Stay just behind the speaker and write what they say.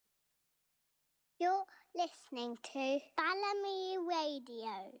You're listening to Bellamy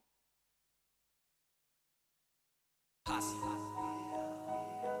Radio.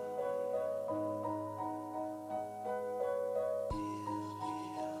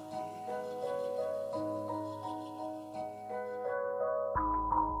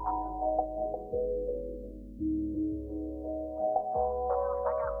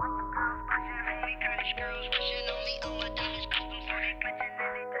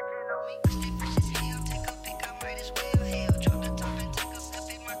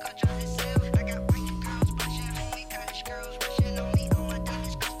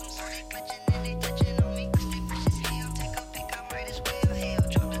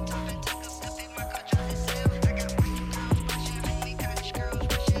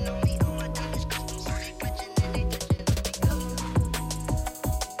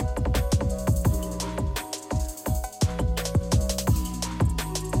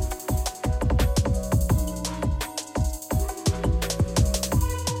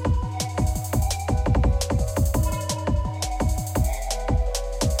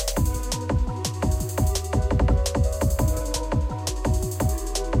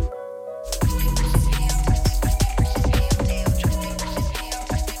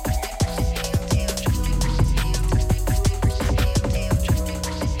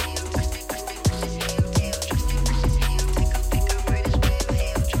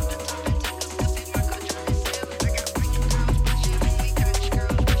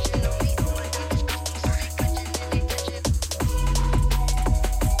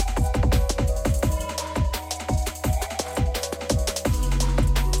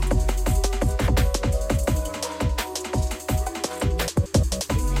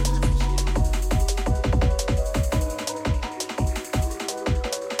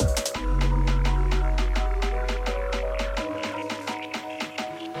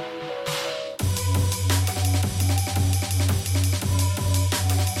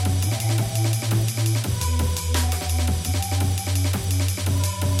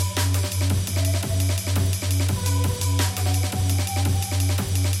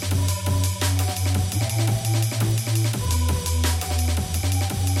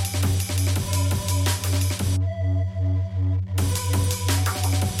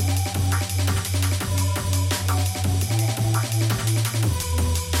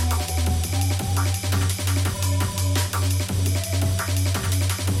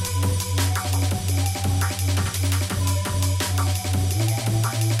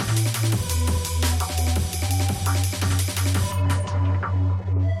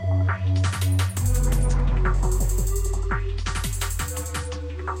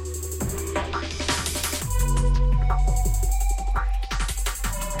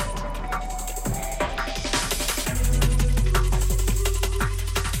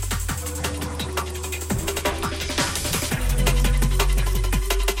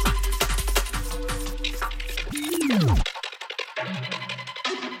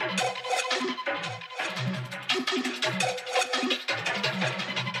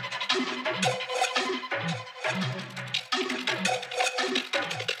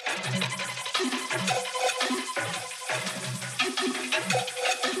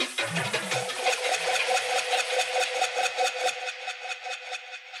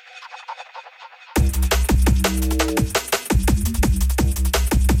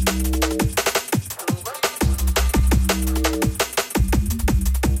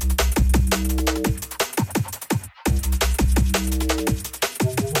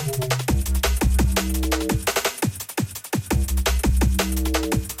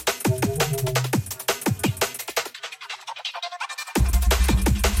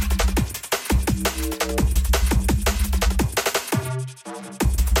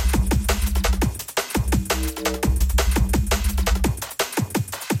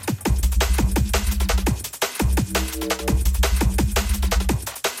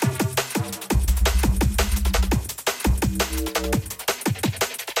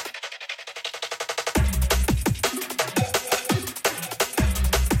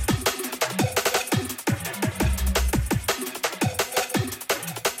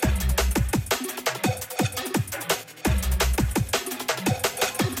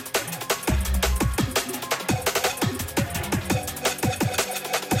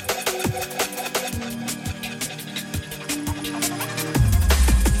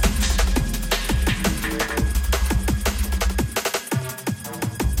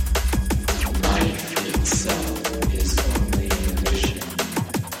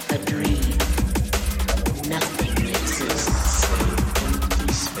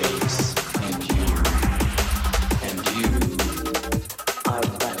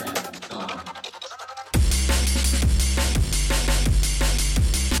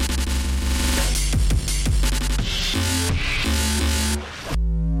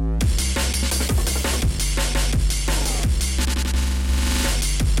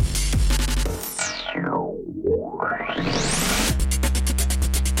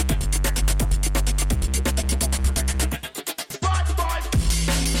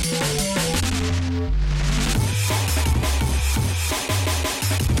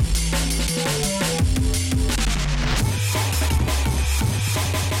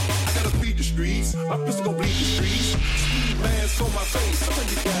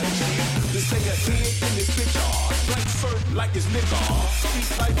 is liquor.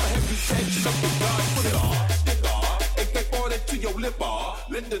 Street life, I have you catching up with God. Put it on, sticker. AK-40 to your lipper.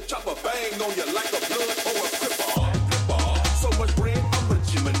 Let the chopper bang on you like a blood or a cripper. So much bread, I'm a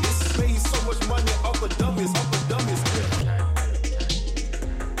gymnast. Made so much money off of dummies,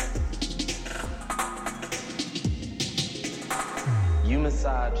 You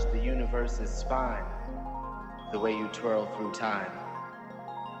massage the universe's spine the way you twirl through time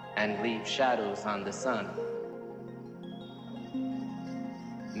and leave shadows on the sun.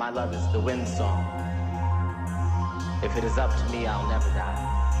 My love is the wind song. If it is up to me, I'll never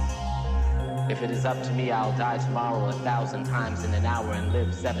die. If it is up to me, I'll die tomorrow 1,000 times in an hour and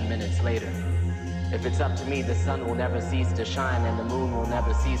live 7 minutes later. If it's up to me, the sun will never cease to shine and the moon will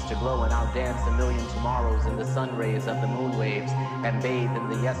never cease to glow, and I'll dance 1,000,000 tomorrows in the sun rays of the moon waves and bathe in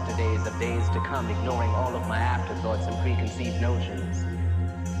the yesterdays of days to come, ignoring all of my afterthoughts and preconceived notions.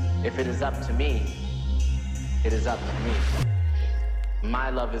 If it is up to me, it is up to me.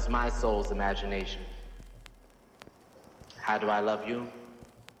 My love is my soul's imagination. How do I love you?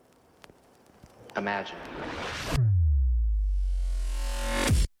 Imagine.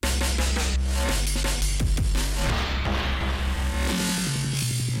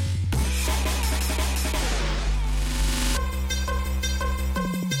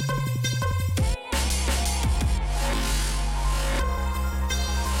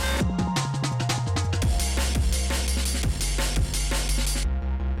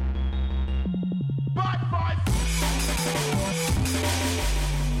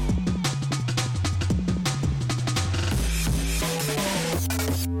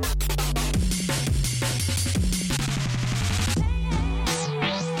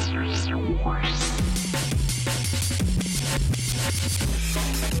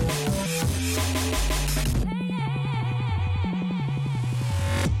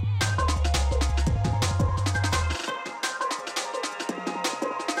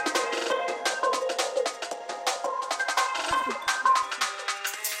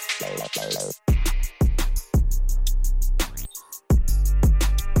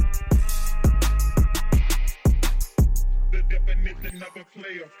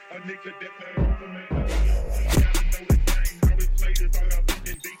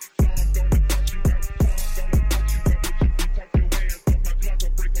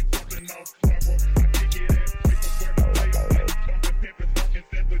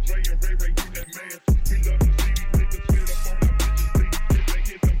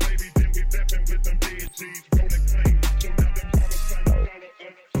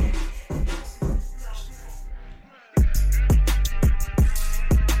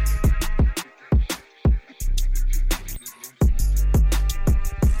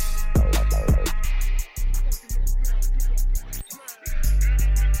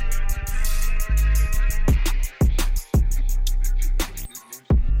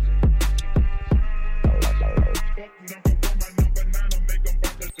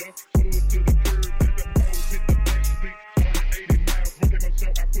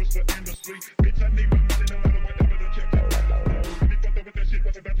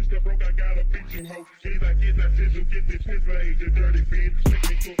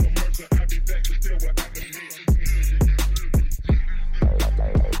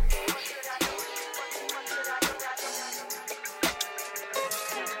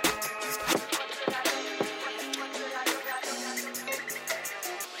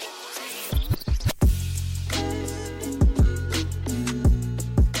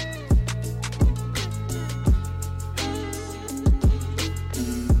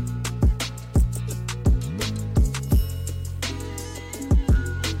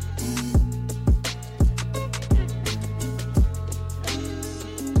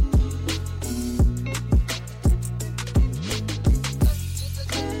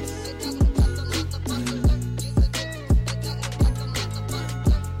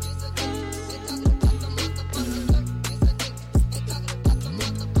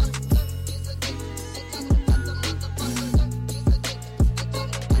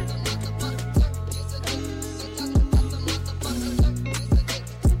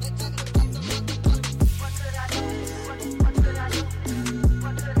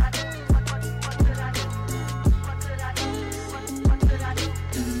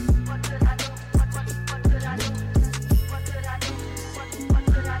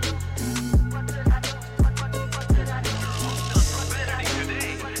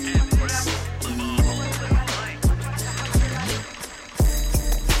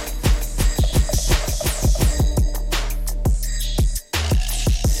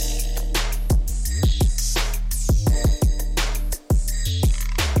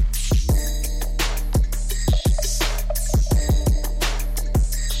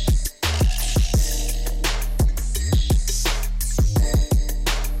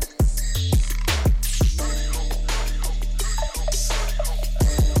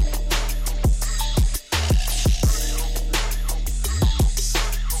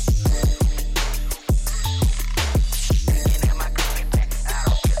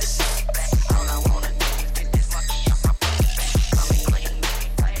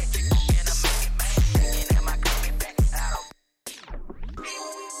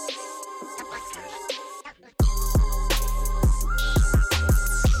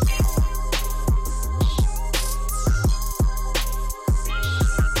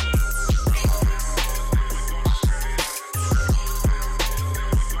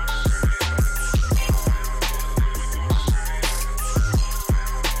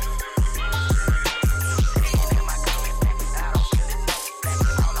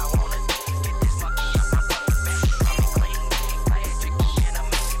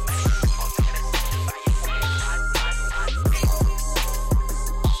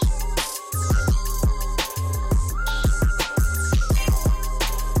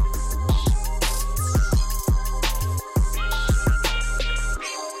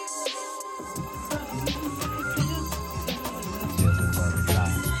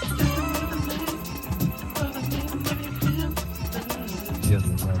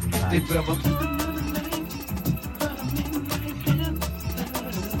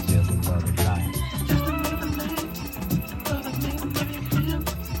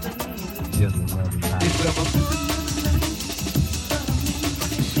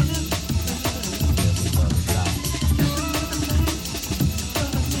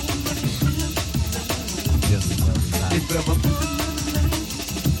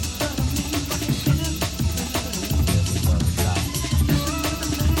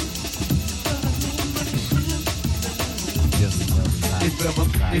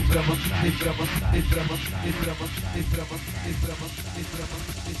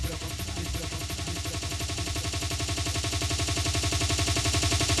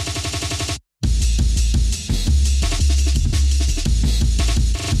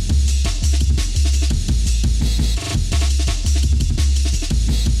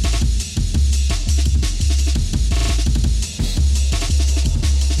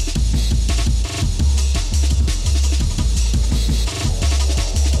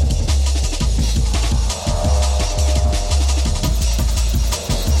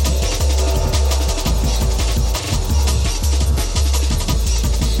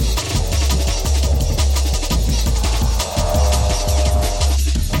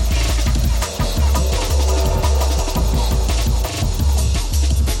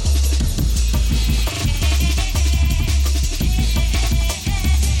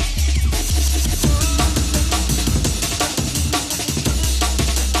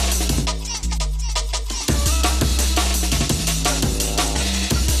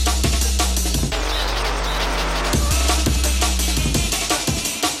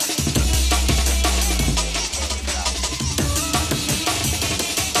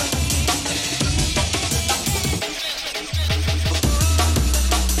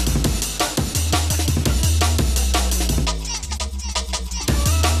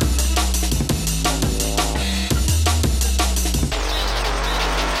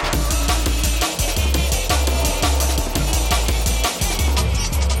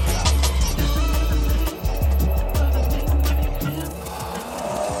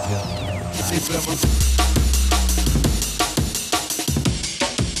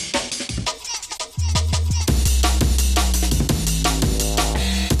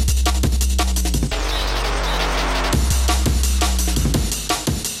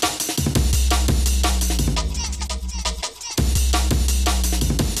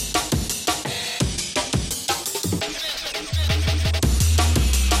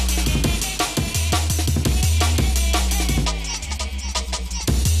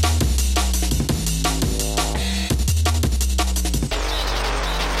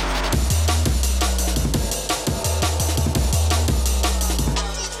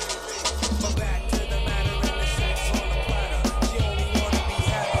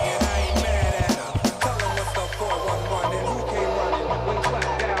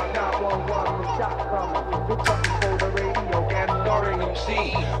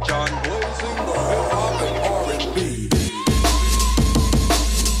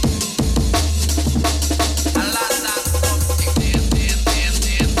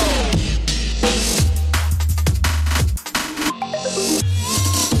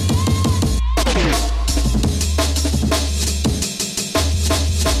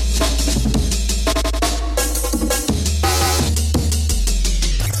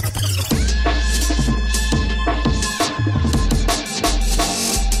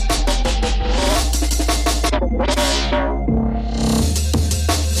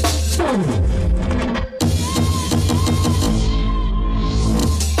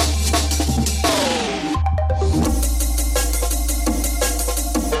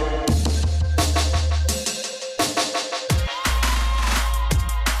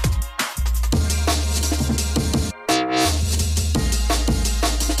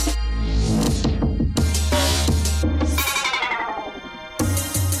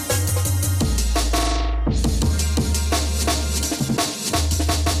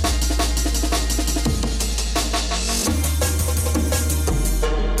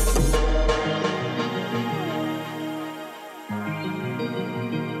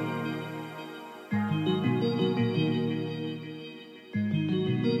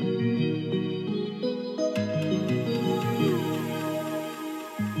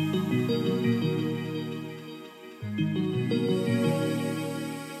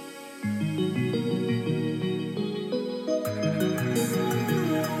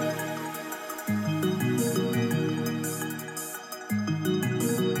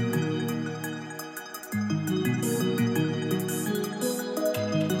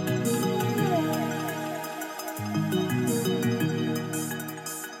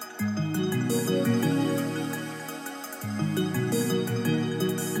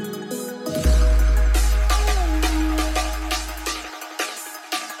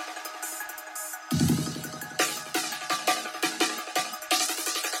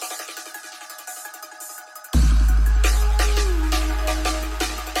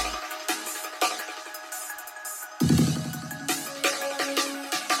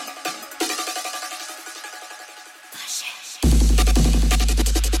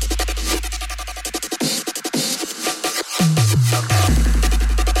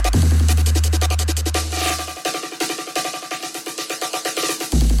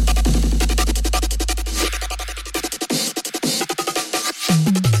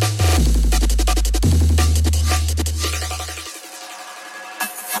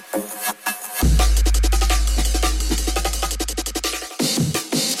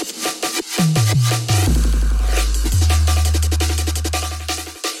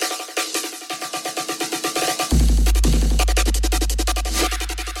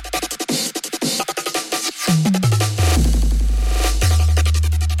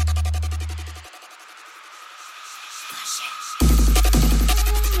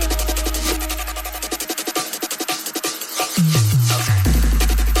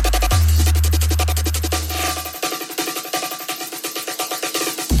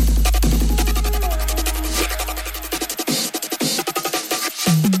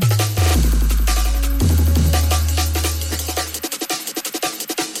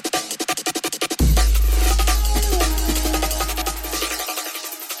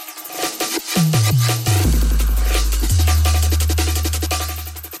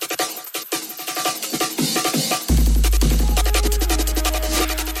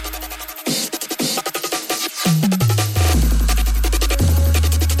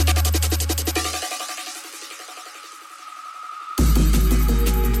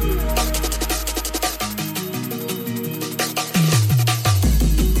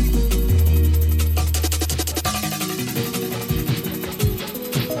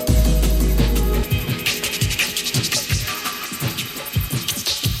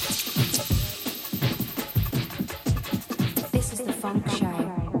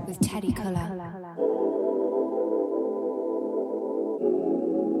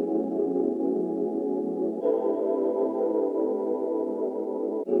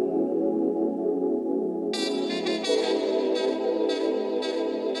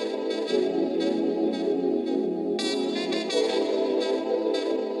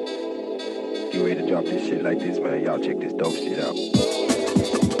 drop this shit like this, man. Y'all check this dope shit out.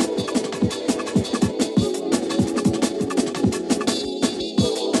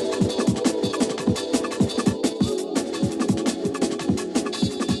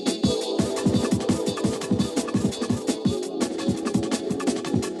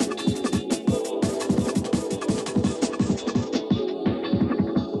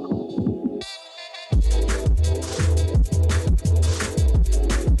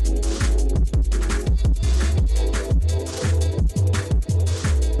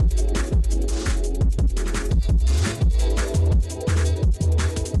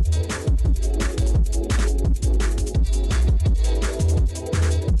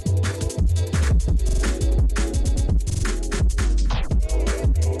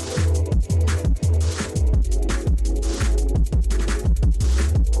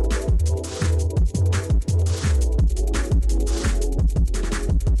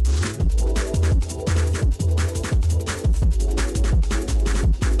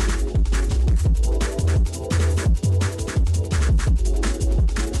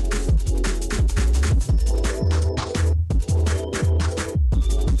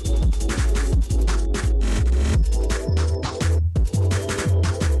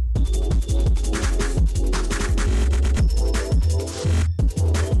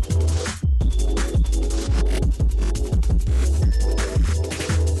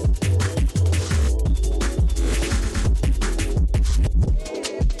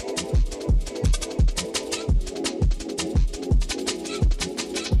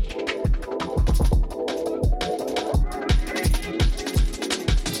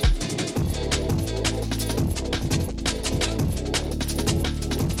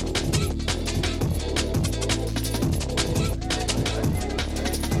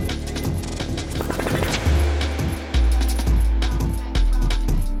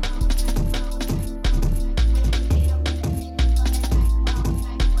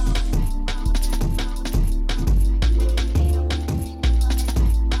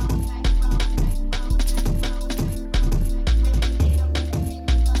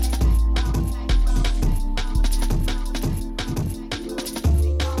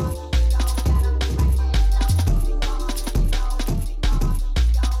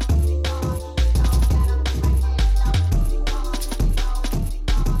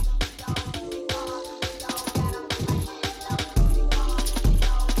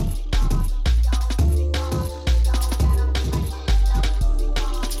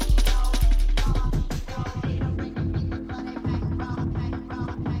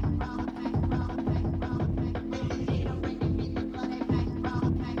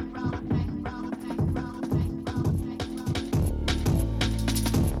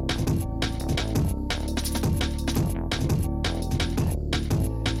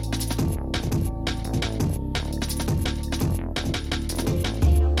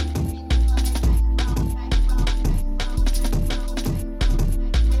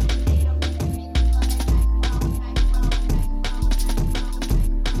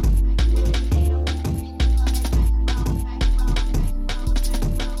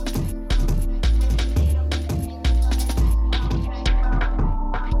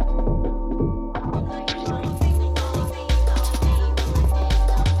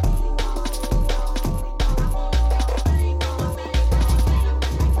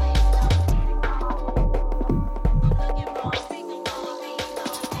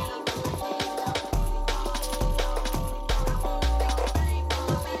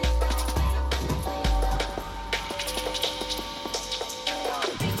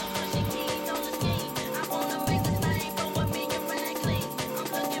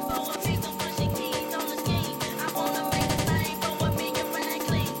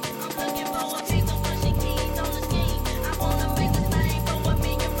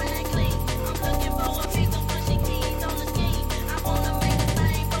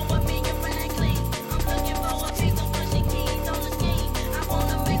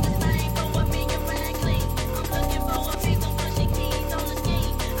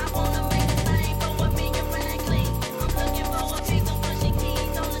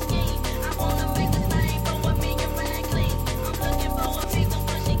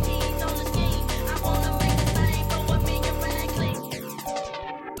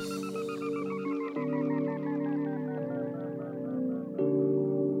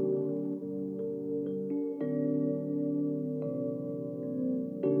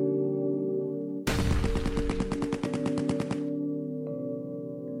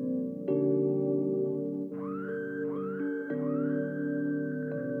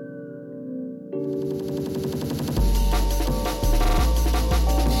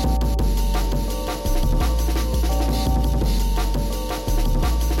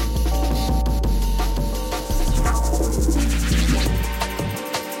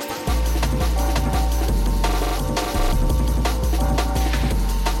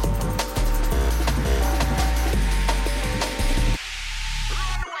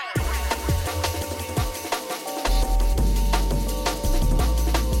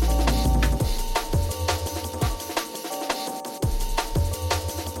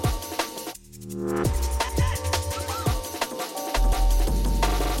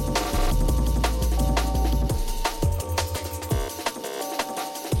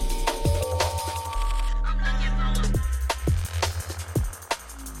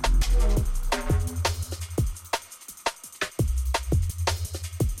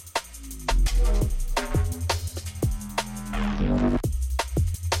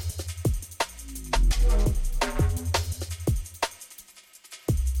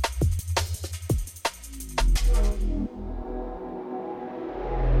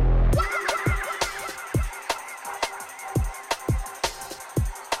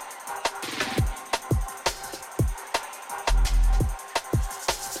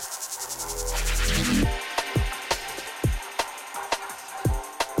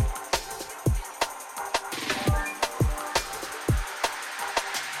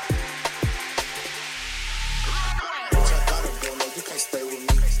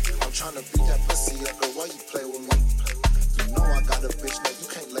 why you play with me? You know I got a bitch, no, you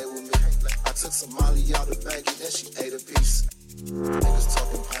can't lay with me. I took some Molly out the bag and then she ate a piece. Niggas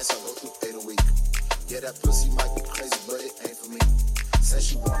talking pints, I go through 8 a week. Yeah, that pussy might be crazy, but it ain't for me. Said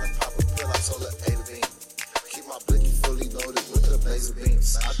she wanna pop a pill, I told her A to B. Keep my blicky fully loaded with the laser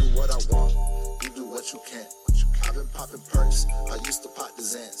beams. I do what I want, you do what you can. I've been popping perks, I used to pop the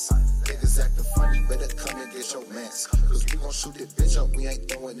Zans. Niggas acting funny, better come and get your mans. Cause we gon' shoot this bitch up, we ain't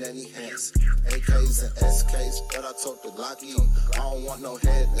throwing any hands. AKs and SKs, but I told the Locky. I don't want no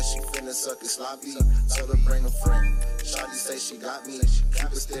head, that she finna suck it sloppy. Told her bring a friend, Shawty say she got me.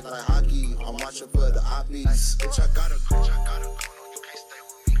 Keep it stick like hockey, I'm watching for the oppies. Bitch, I gotta go, no, you can't stay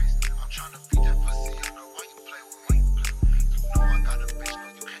with me. I'm tryna beat that pussy, I know why you play with me. You know I got a bitch, no,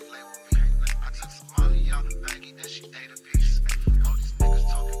 you can't lay with me. I took some Molly out the baggie, then she ate a piece. All these niggas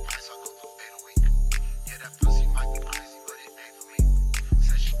talking price, I go through 8 a week. Yeah, that pussy might be crazy, but it ain't for me.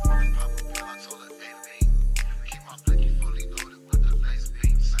 Said she wanna pop a pill, I told her A to B. Keep my blicky fully loaded with the laser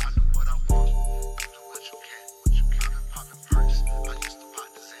beams. I do what I want, you do what you can. I've been popping perks, I used to pop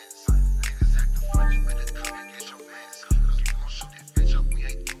the Zans. Niggas acting funny, better come and get your mans. Cause we gon' shoot this bitch up, we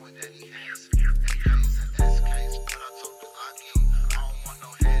ain't doing any hands. AKs and SKs, but I told the Locky. I don't want no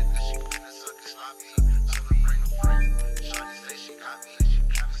head, that she finna suck it sloppy. Told her bring a friend, Shawty say she got me.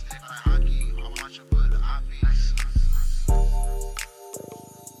 Keep it stick like hockey, I'm watching for the oppies.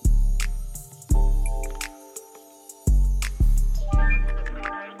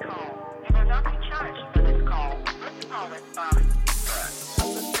 You will not be charged for this call. This call is box.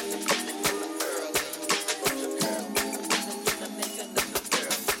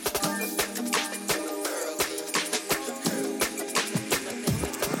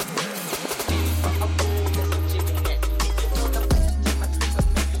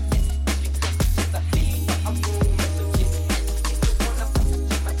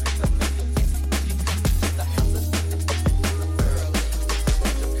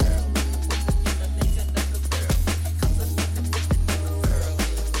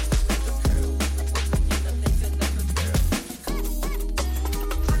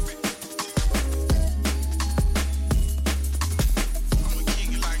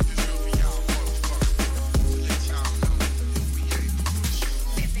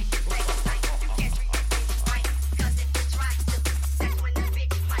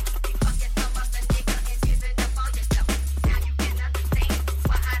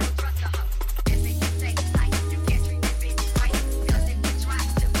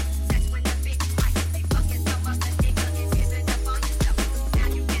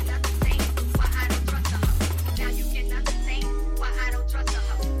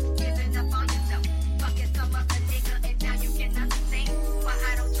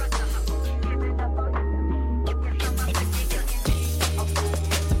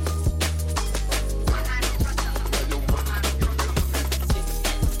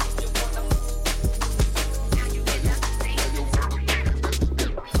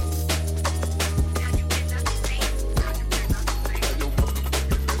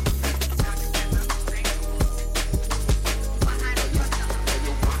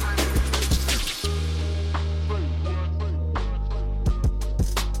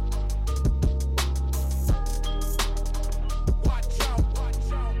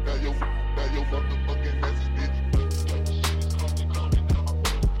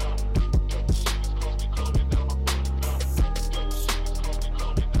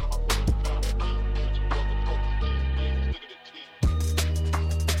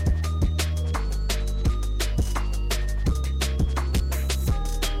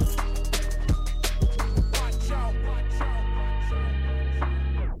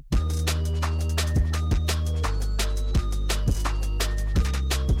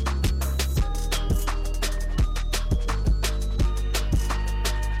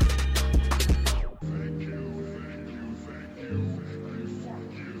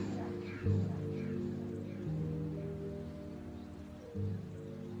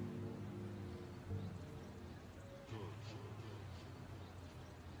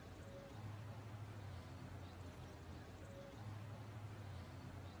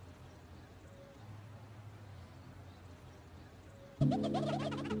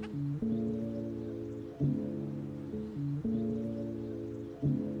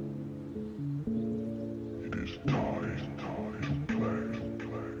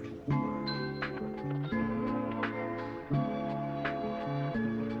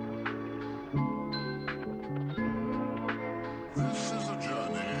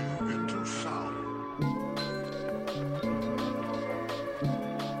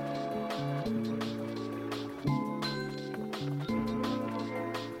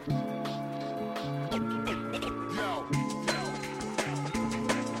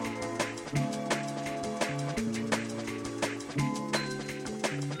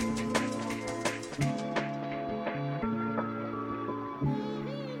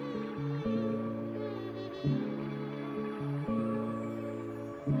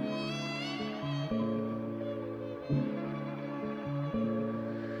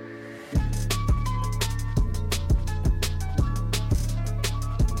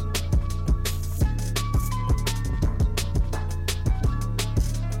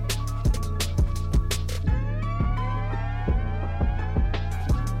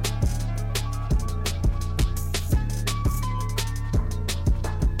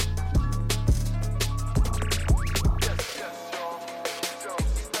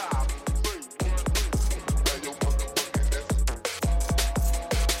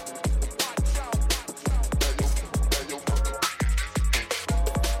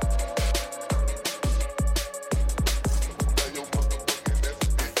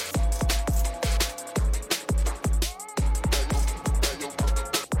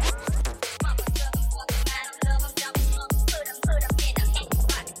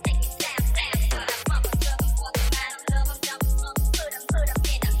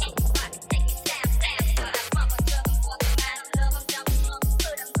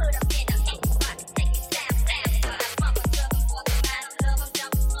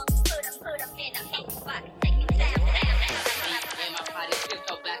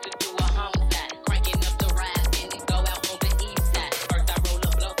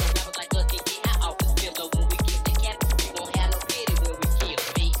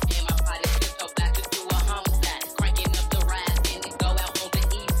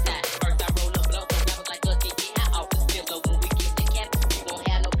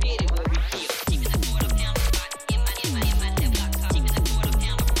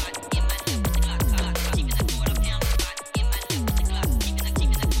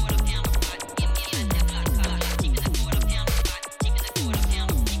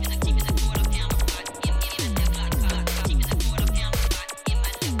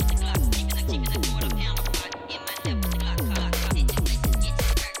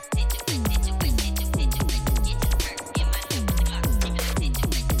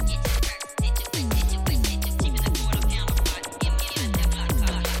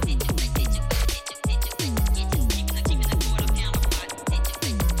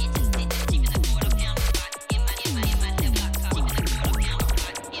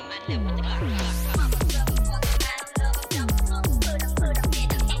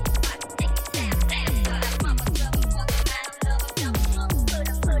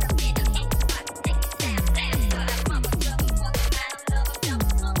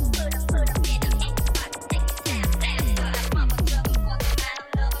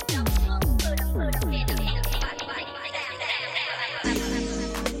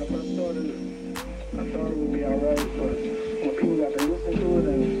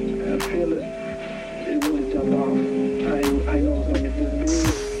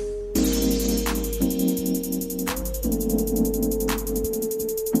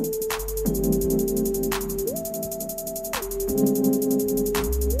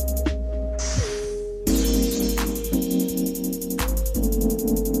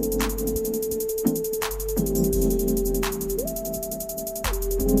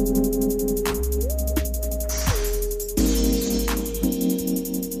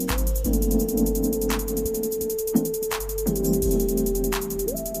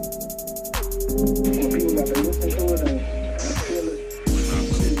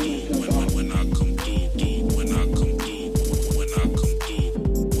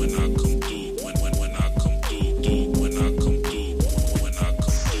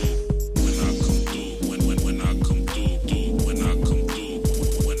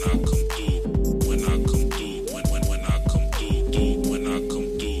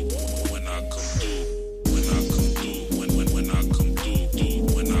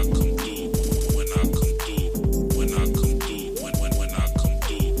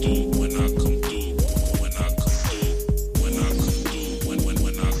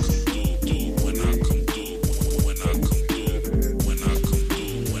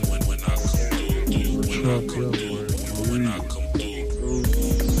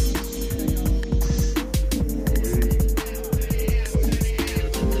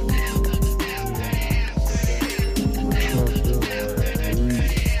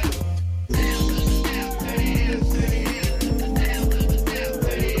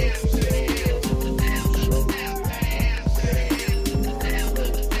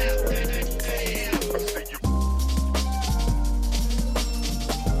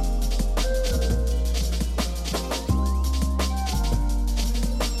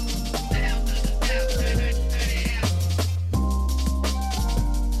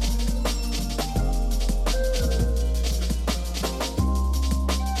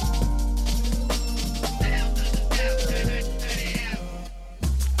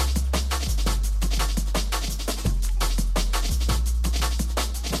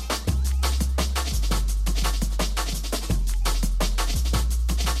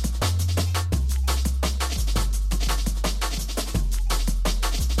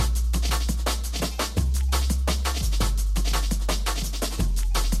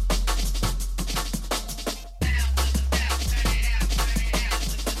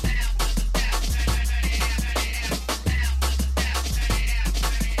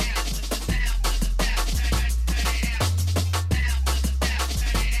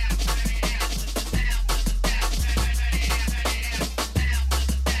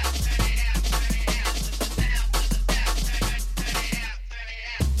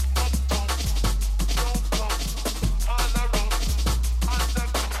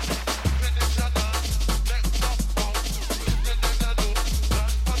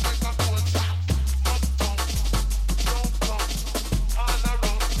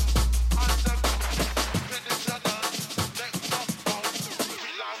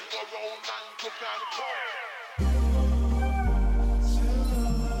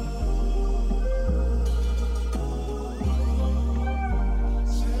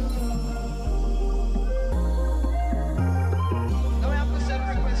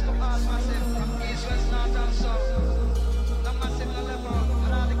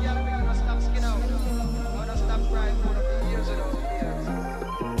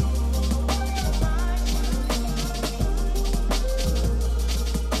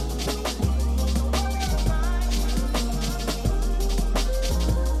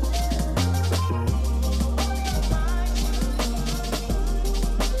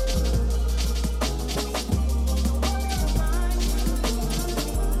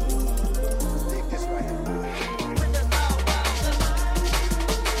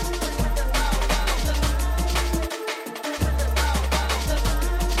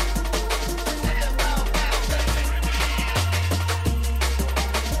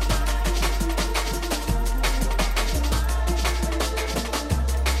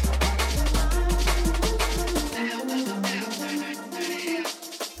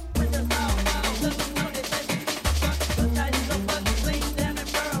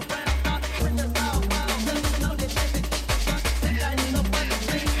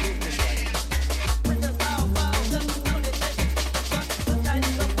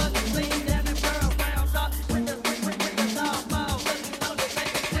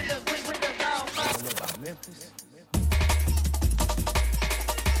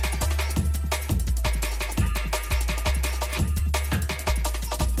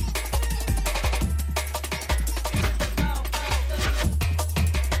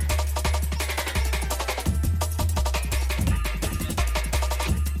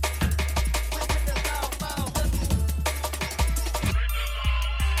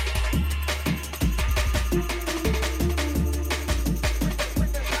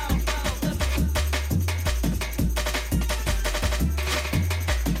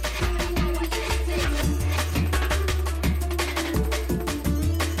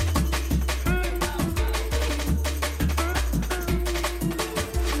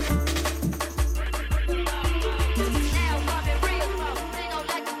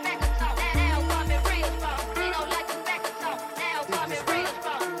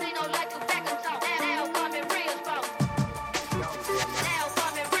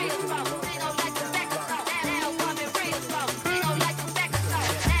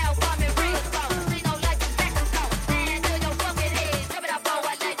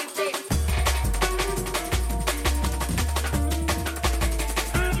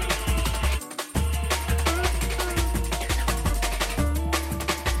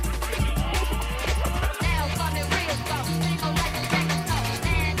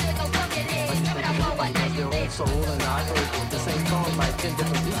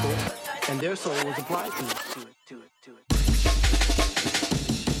 people, and their soul was applied to it.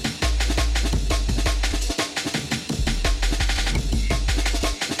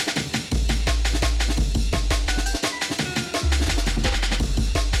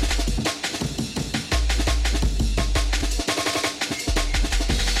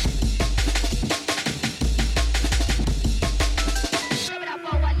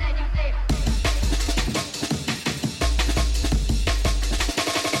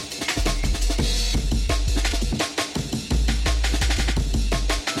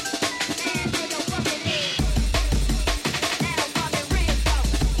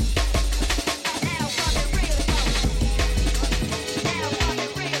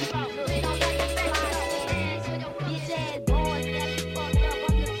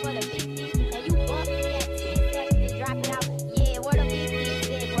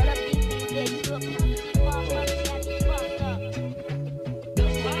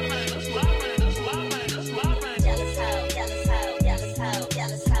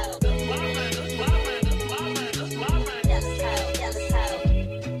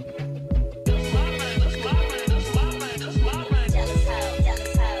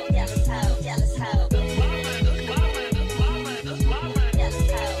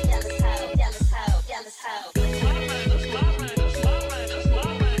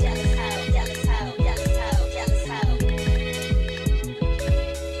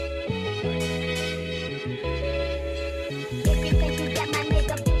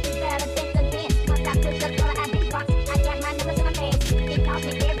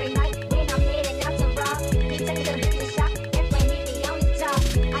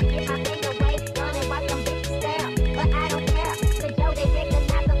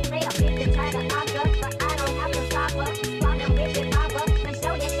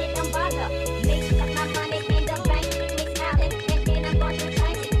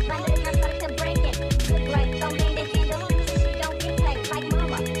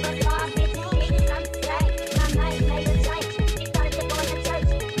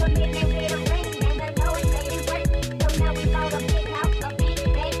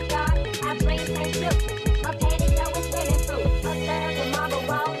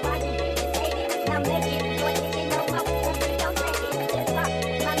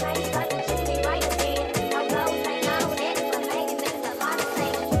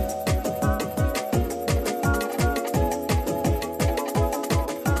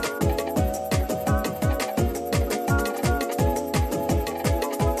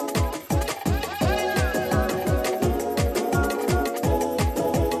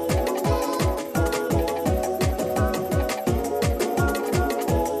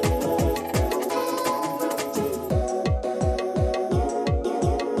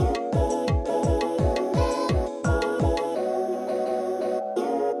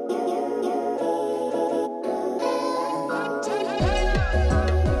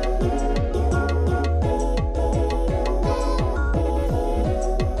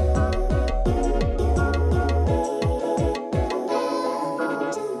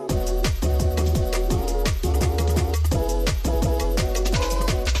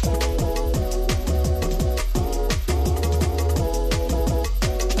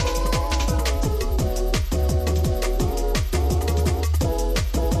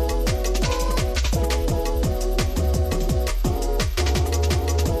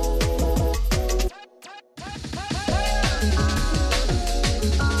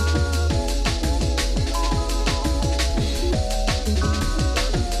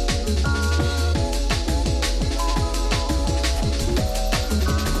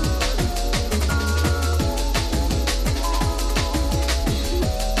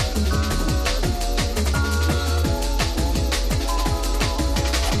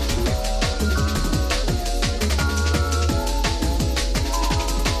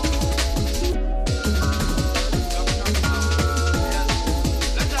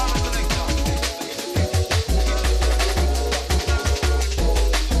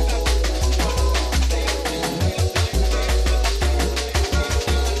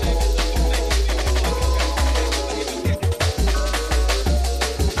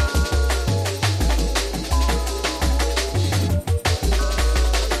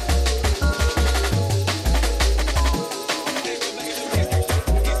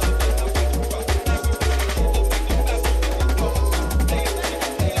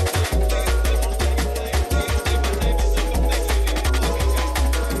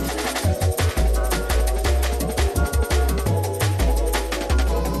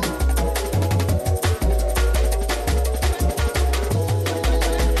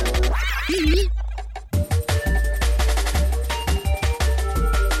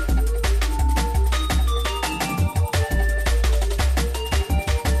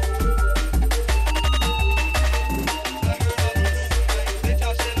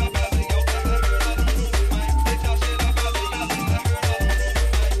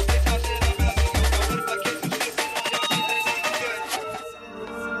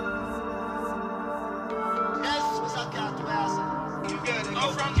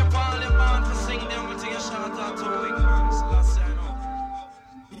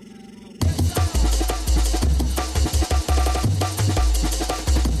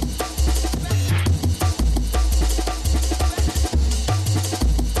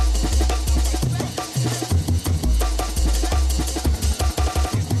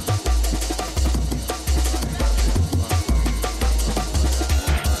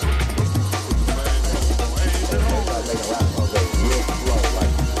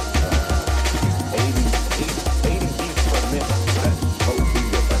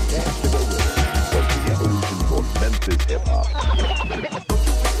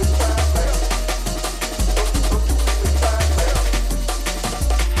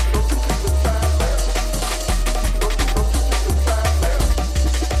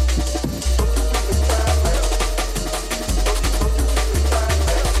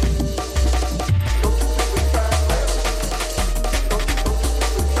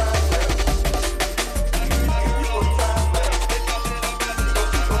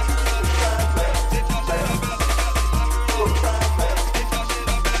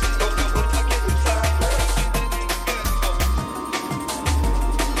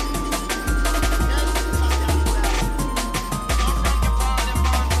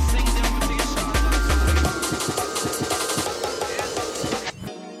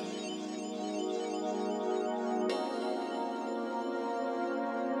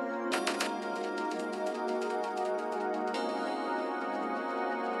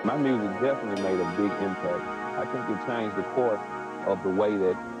 My music definitely made a big impact. I think it changed the course of the way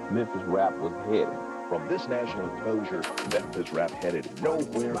that Memphis rap was headed. From this national exposure, Memphis rap headed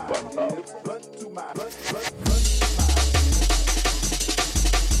nowhere but up.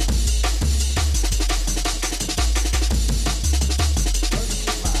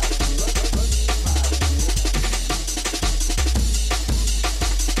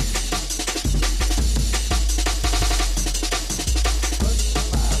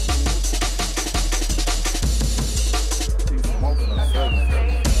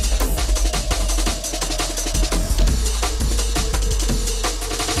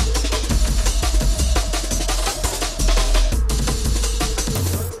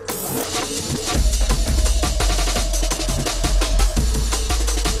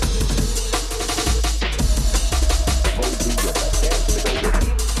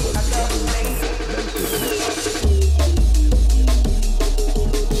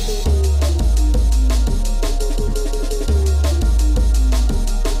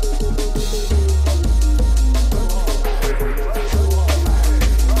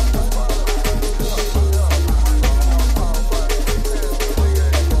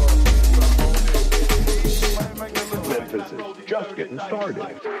 Just getting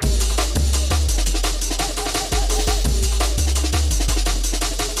started.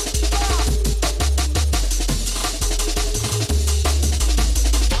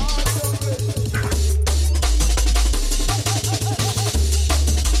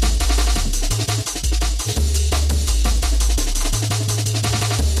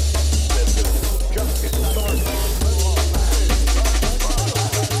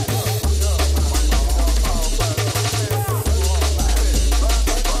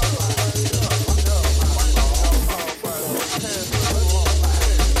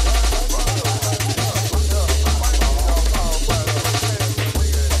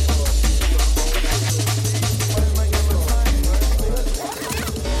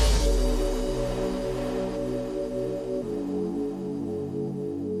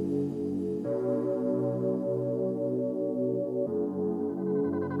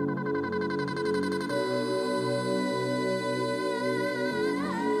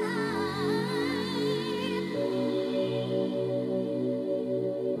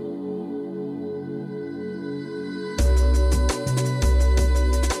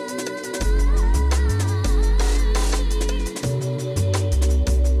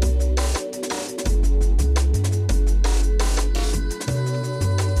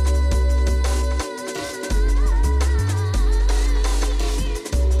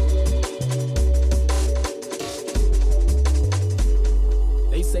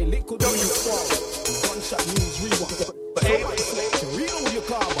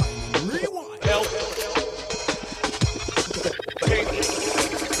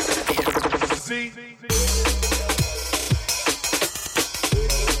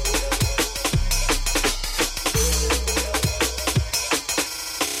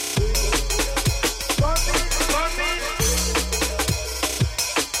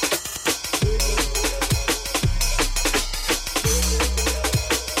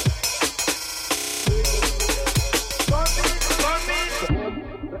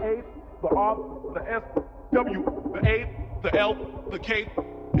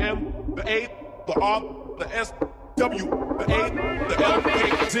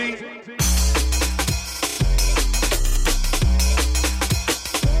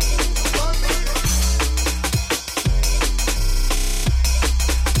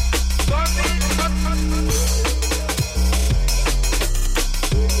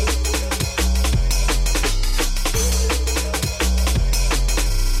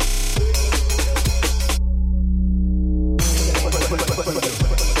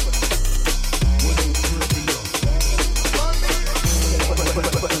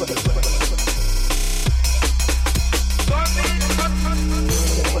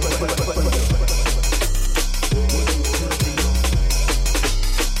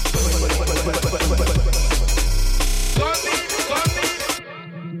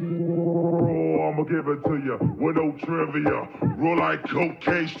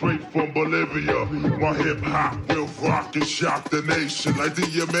 Cocaine straight from Bolivia. My hip-hop will rock and shock the nation like the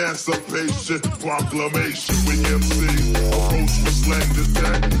Emancipation Proclamation. When MCs approach me, slang the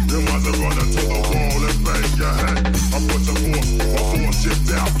deck, you must run into the wall and bang your head. I put the force, my force you're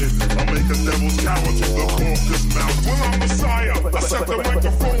doubting. I make a devil's cower to the Caucasus Mountain. Well, I'm Messiah, I set the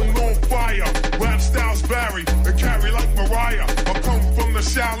microphone on fire. Rap styles vary and carry like Mariah. I come from the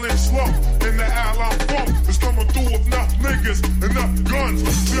Shaolin slump in the Allied funk. It's coming through with enough niggas, enough guns.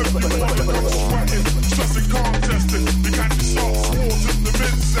 Flip you on the sweating, stressing contesting. You got your soft swords in the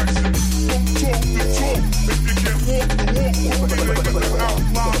mid-south.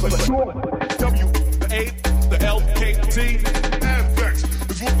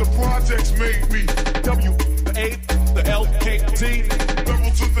 make me. W, the A, the L, K, T.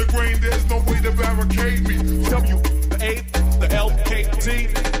 Level to the grain, there's no way to barricade me. W, the A, the L, K, T.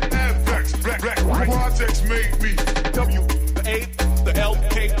 Advex, black projects make me. W, the A, the L,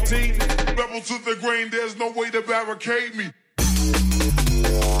 K, T. Level to the grain, there's no way to barricade me.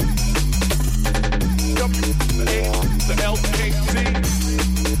 W, the A, the L, K, T.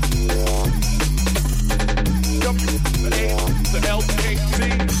 W, the A, the L, K, T.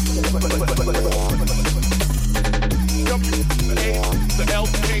 W, the A, the L,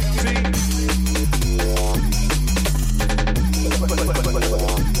 K, T.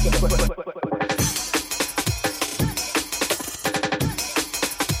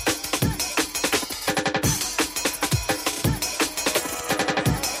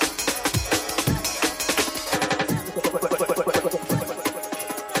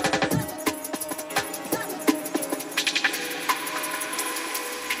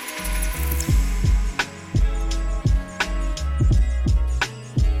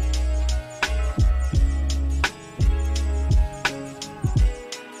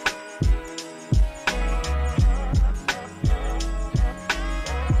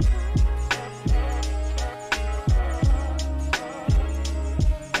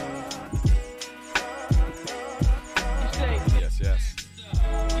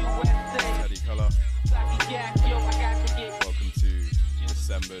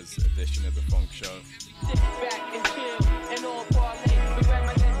 Edition of the Phonk Show.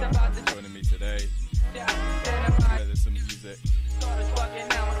 Joining me today, there's some music.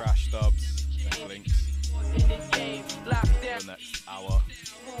 Krash dubs, Glinks. The next hour,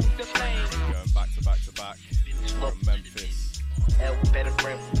 going back to back to back from Memphis.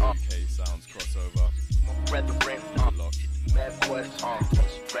 UK sounds crossover.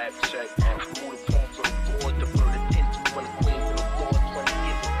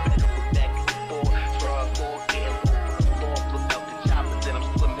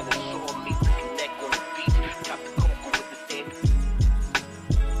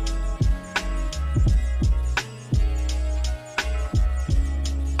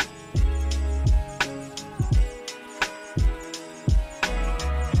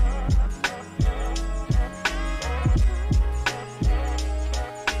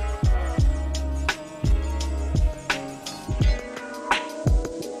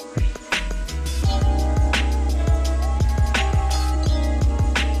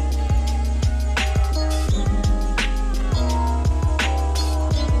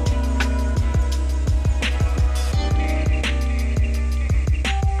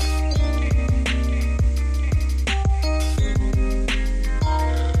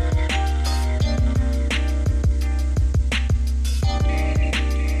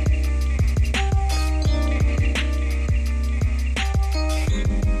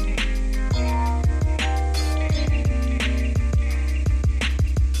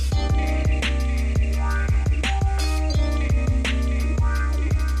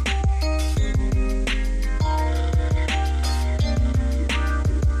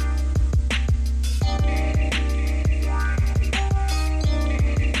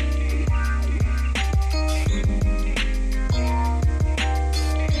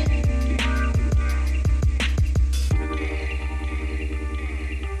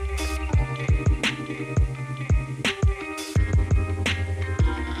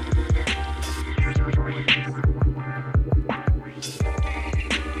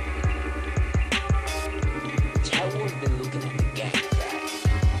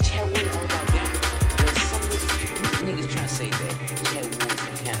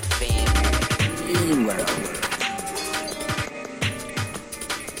 Lock.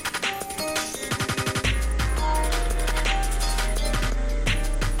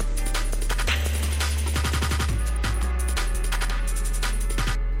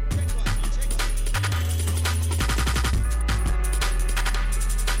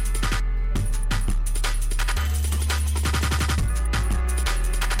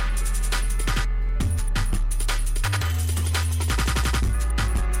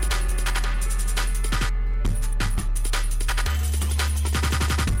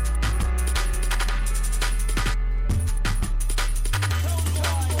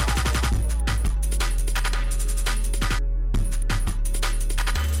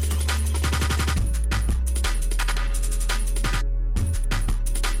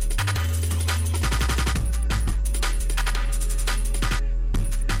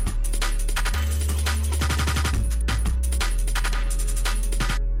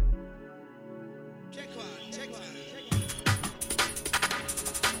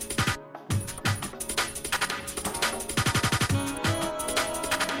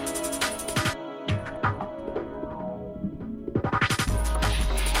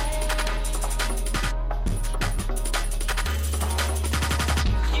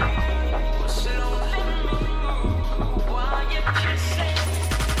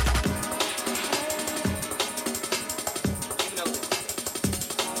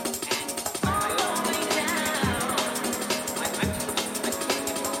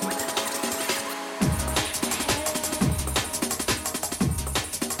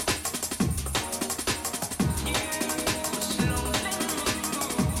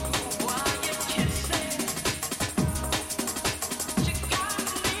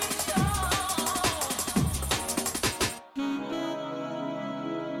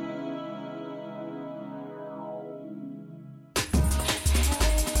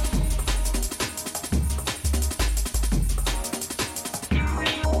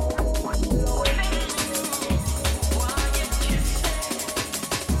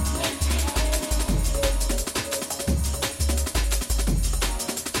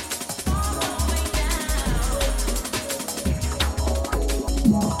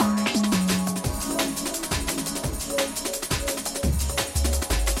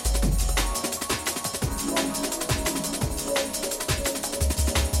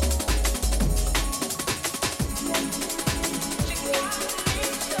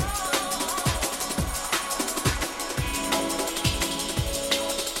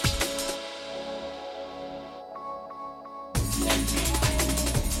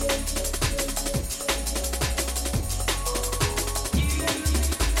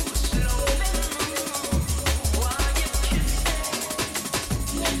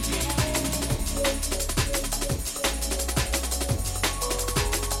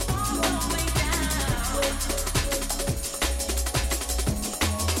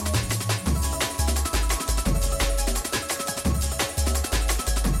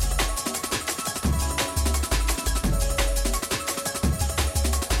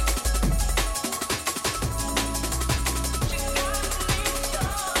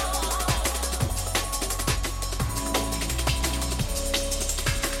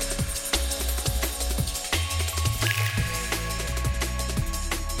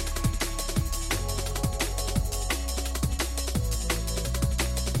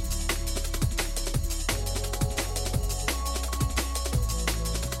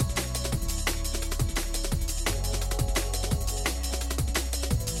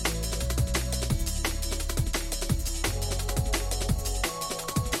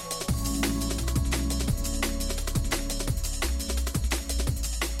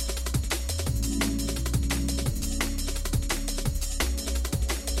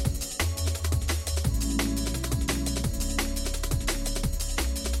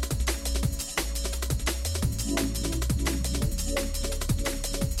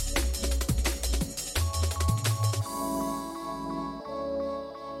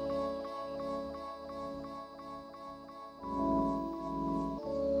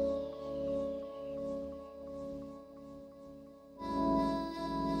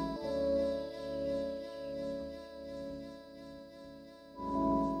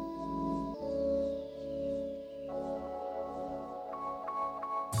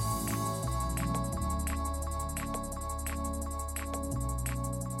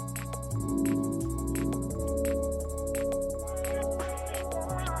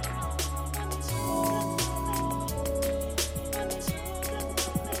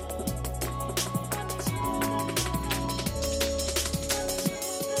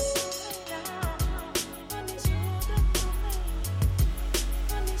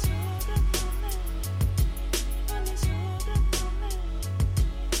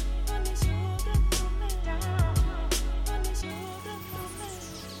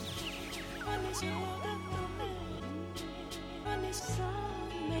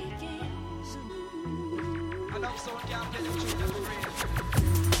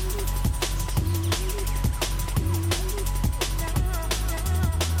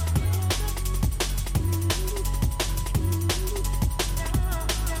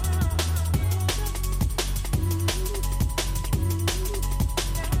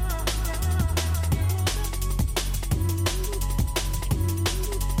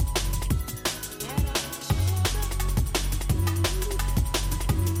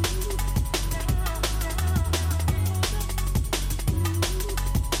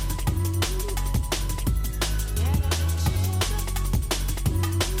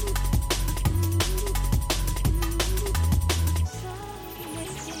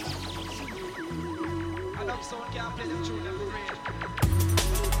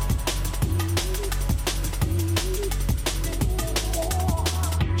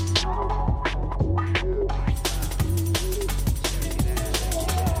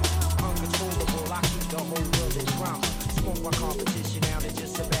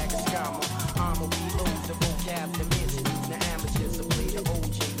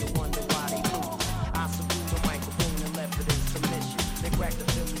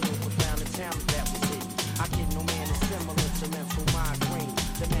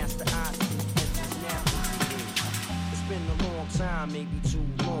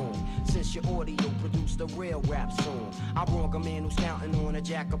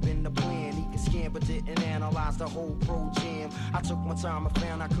 Time I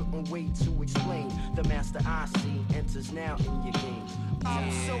found I couldn't wait to explain. The master I see enters now in your game.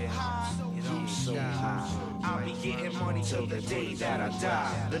 I'm so high, I'm so high. I'll be getting money till the day that I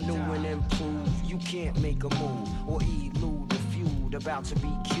die. The new and improved, you can't make a move or elude the feud about to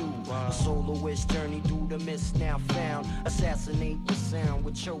be cued. A soloist journey through the mist now found. Assassinate the sound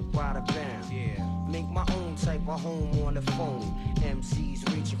with choke by the bound. Make my own type of home on the phone. MCs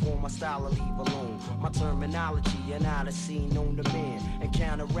reaching for my style to leave alone. My terminology and odyssey known to man. And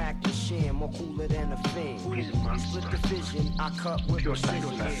counteract the sham more cooler than a fan. Split the vision, I cut with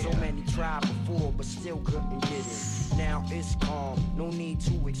precision. So many tried before but still couldn't get it. Now it's calm, no need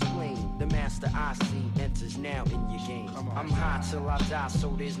to explain. The master I see enters now in your game. I'm high till I die, so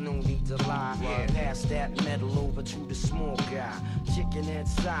there's no need to lie. Pass that metal over to the small guy. Chicken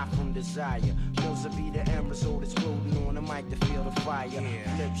inside from desire. Knows to be the embers all exploding on the mic to feel the fire.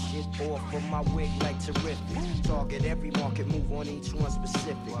 Flip shit off of my wig like terrific. Target every market, move on each one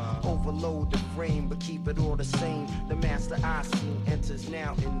specific. Overload the frame, but keep it all the same. The master I see enters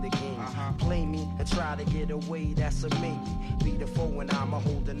now in the game. Play me and try to get away, that's a maybe. Be the foe and I'ma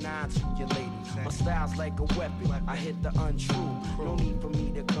hold a 9 to your lady. My style's like a weapon, I hit the untrue. No need for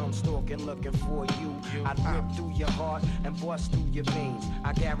me to come stalking looking for you. I'd rip through your heart and bust through your veins.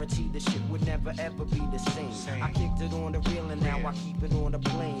 I guarantee the shit would never ever be the same. I kicked it on the reel and now I keep it on the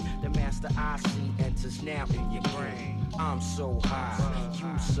plane. The master I see enters now in your brain. I'm so high,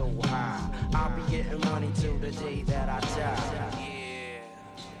 you so high. I'll be getting money till the day that I die. Yeah,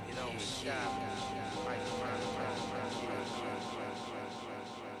 you don't stop.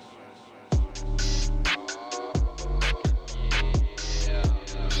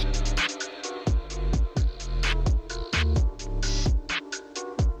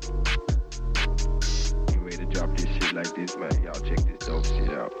 Like this, man. Y'all check this dope shit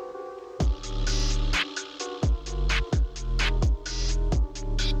out.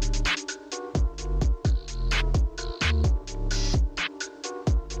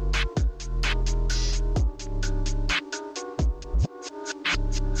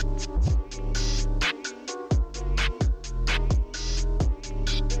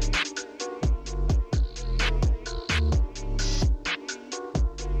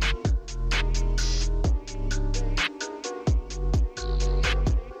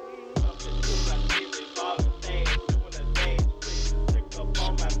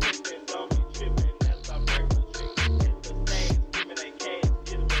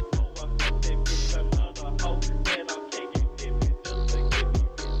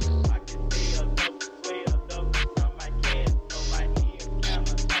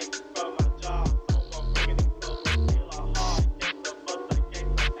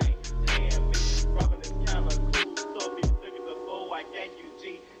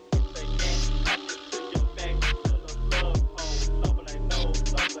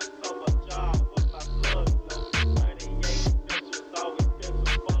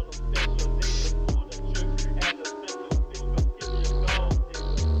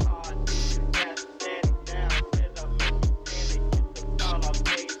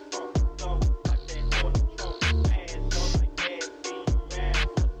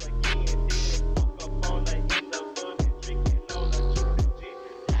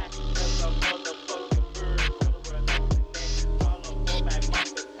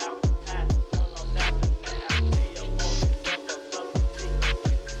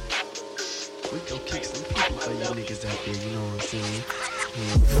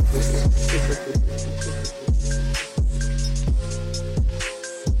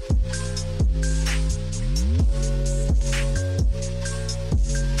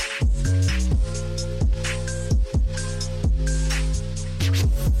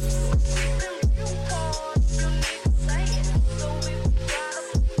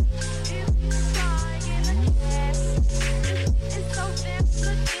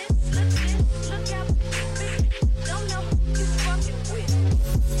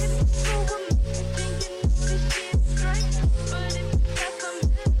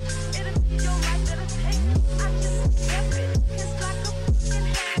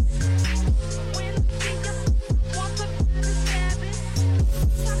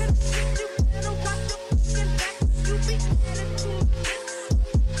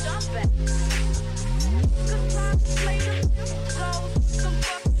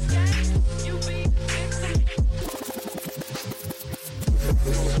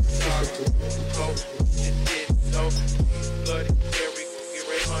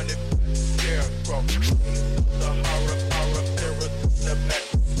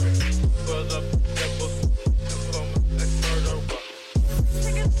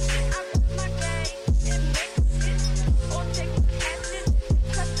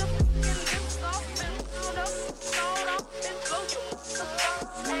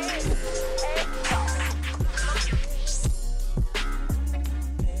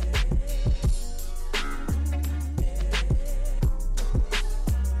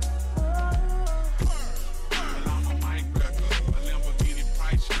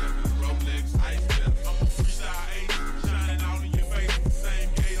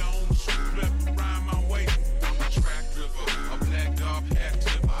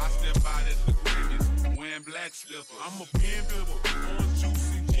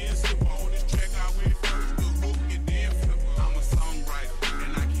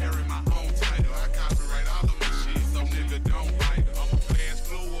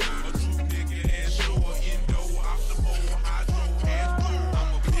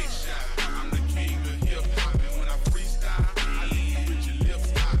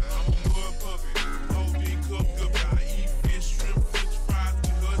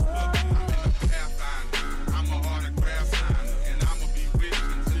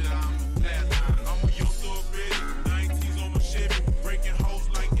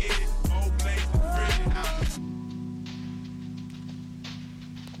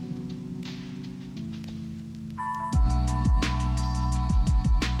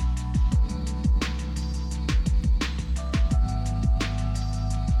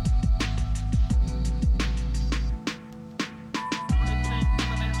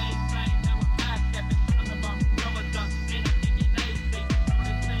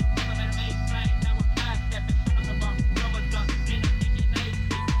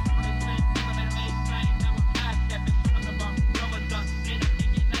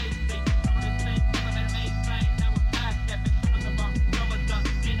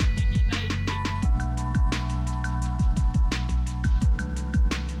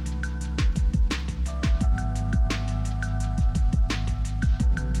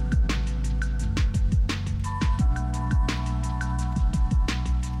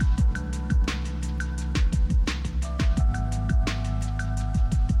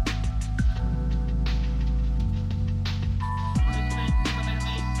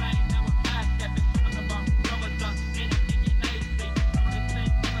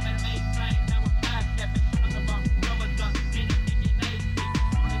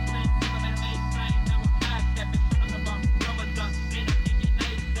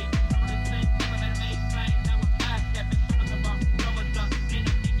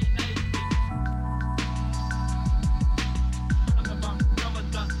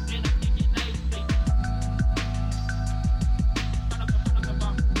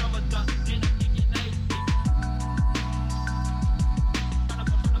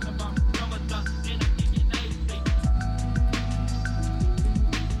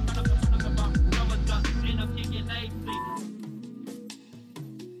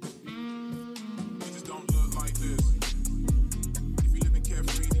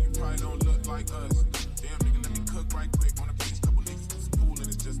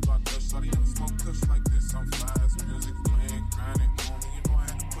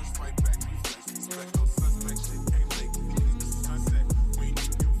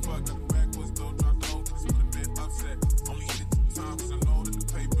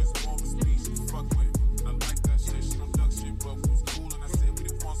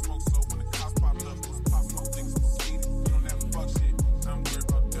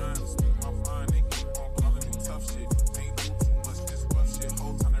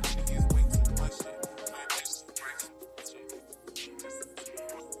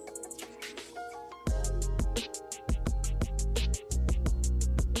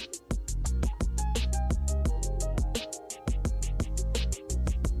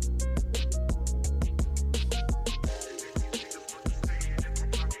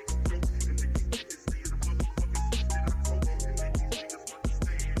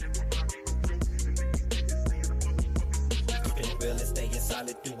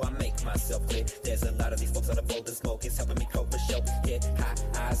 solid, do I make myself clear? There's a lot of these folks on the boat, the smoke is helping me cope for show. Get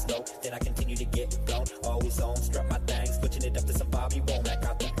high, eyes low, then I continue to get blown. Always on, strut my thing, switching it up to some Bobby won't back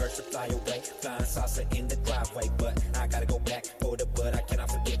out the bird should fly away. Flying salsa in the driveway, but I gotta go back for the bud. I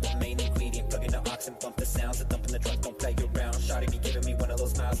cannot forget the main ingredient. Plug in the aux and bump the sounds, the thump in the trunk, don't play around. Shawty be giving me one of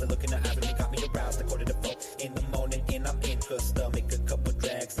those smiles, the look in the eyes, really got me aroused. The quarter to 4 in the morning, and I'm in her stomach. A couple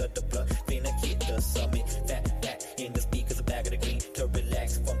drags of the blood, finna hit the summit. Fat pack in the speakers, a bag of the green to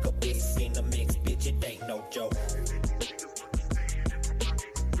relax. Funk a bass in the mix, bitch, it ain't no joke.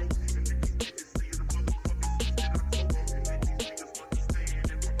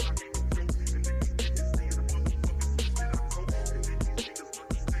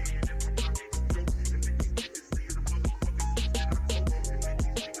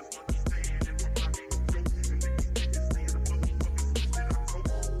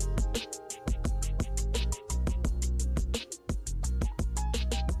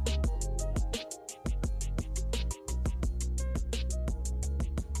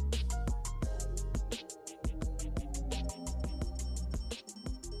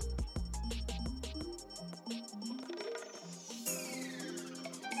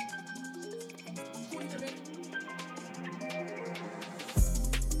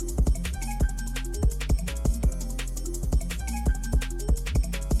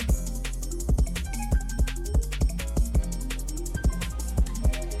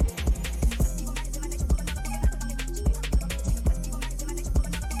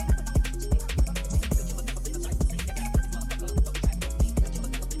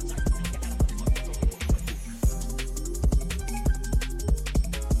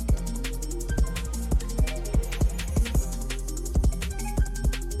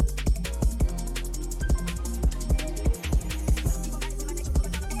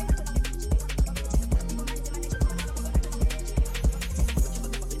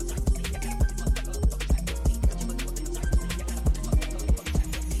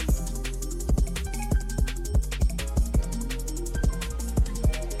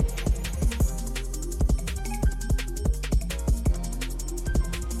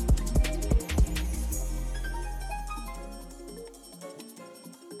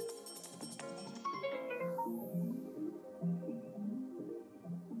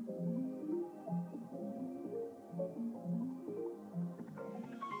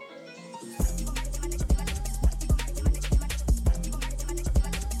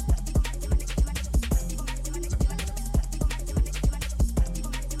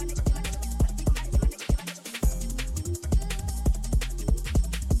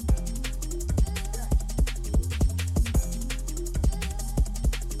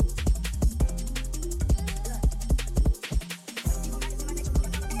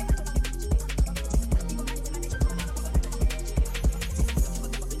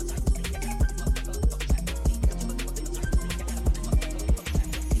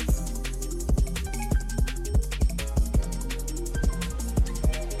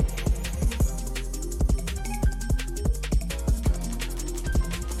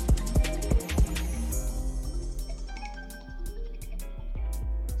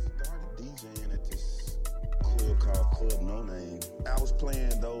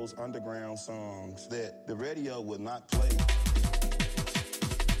 Underground songs that the radio would not play.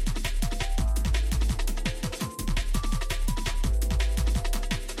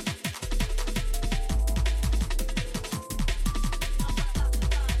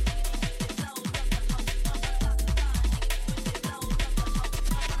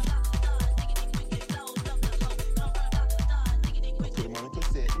 Put them on a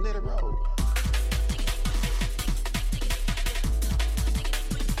cassette and let it roll.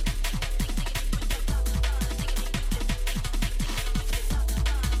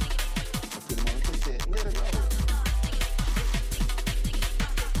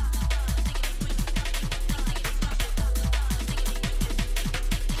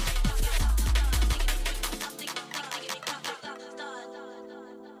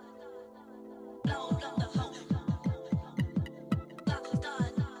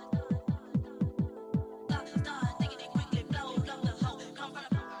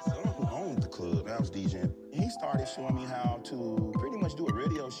 Showing me how to pretty much do a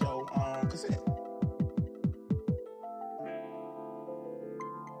radio show on cassette.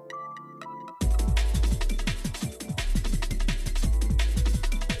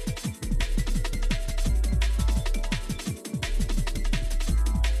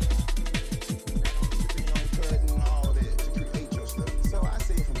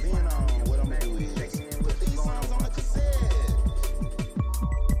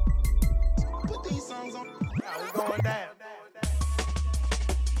 Going down.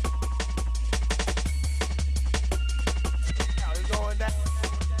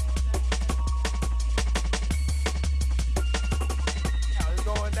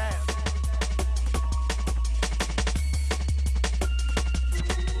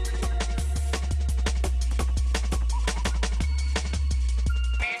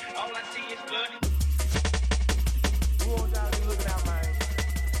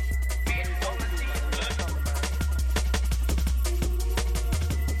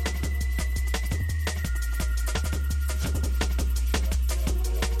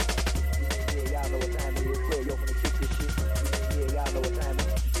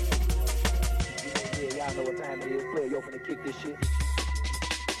 this shit.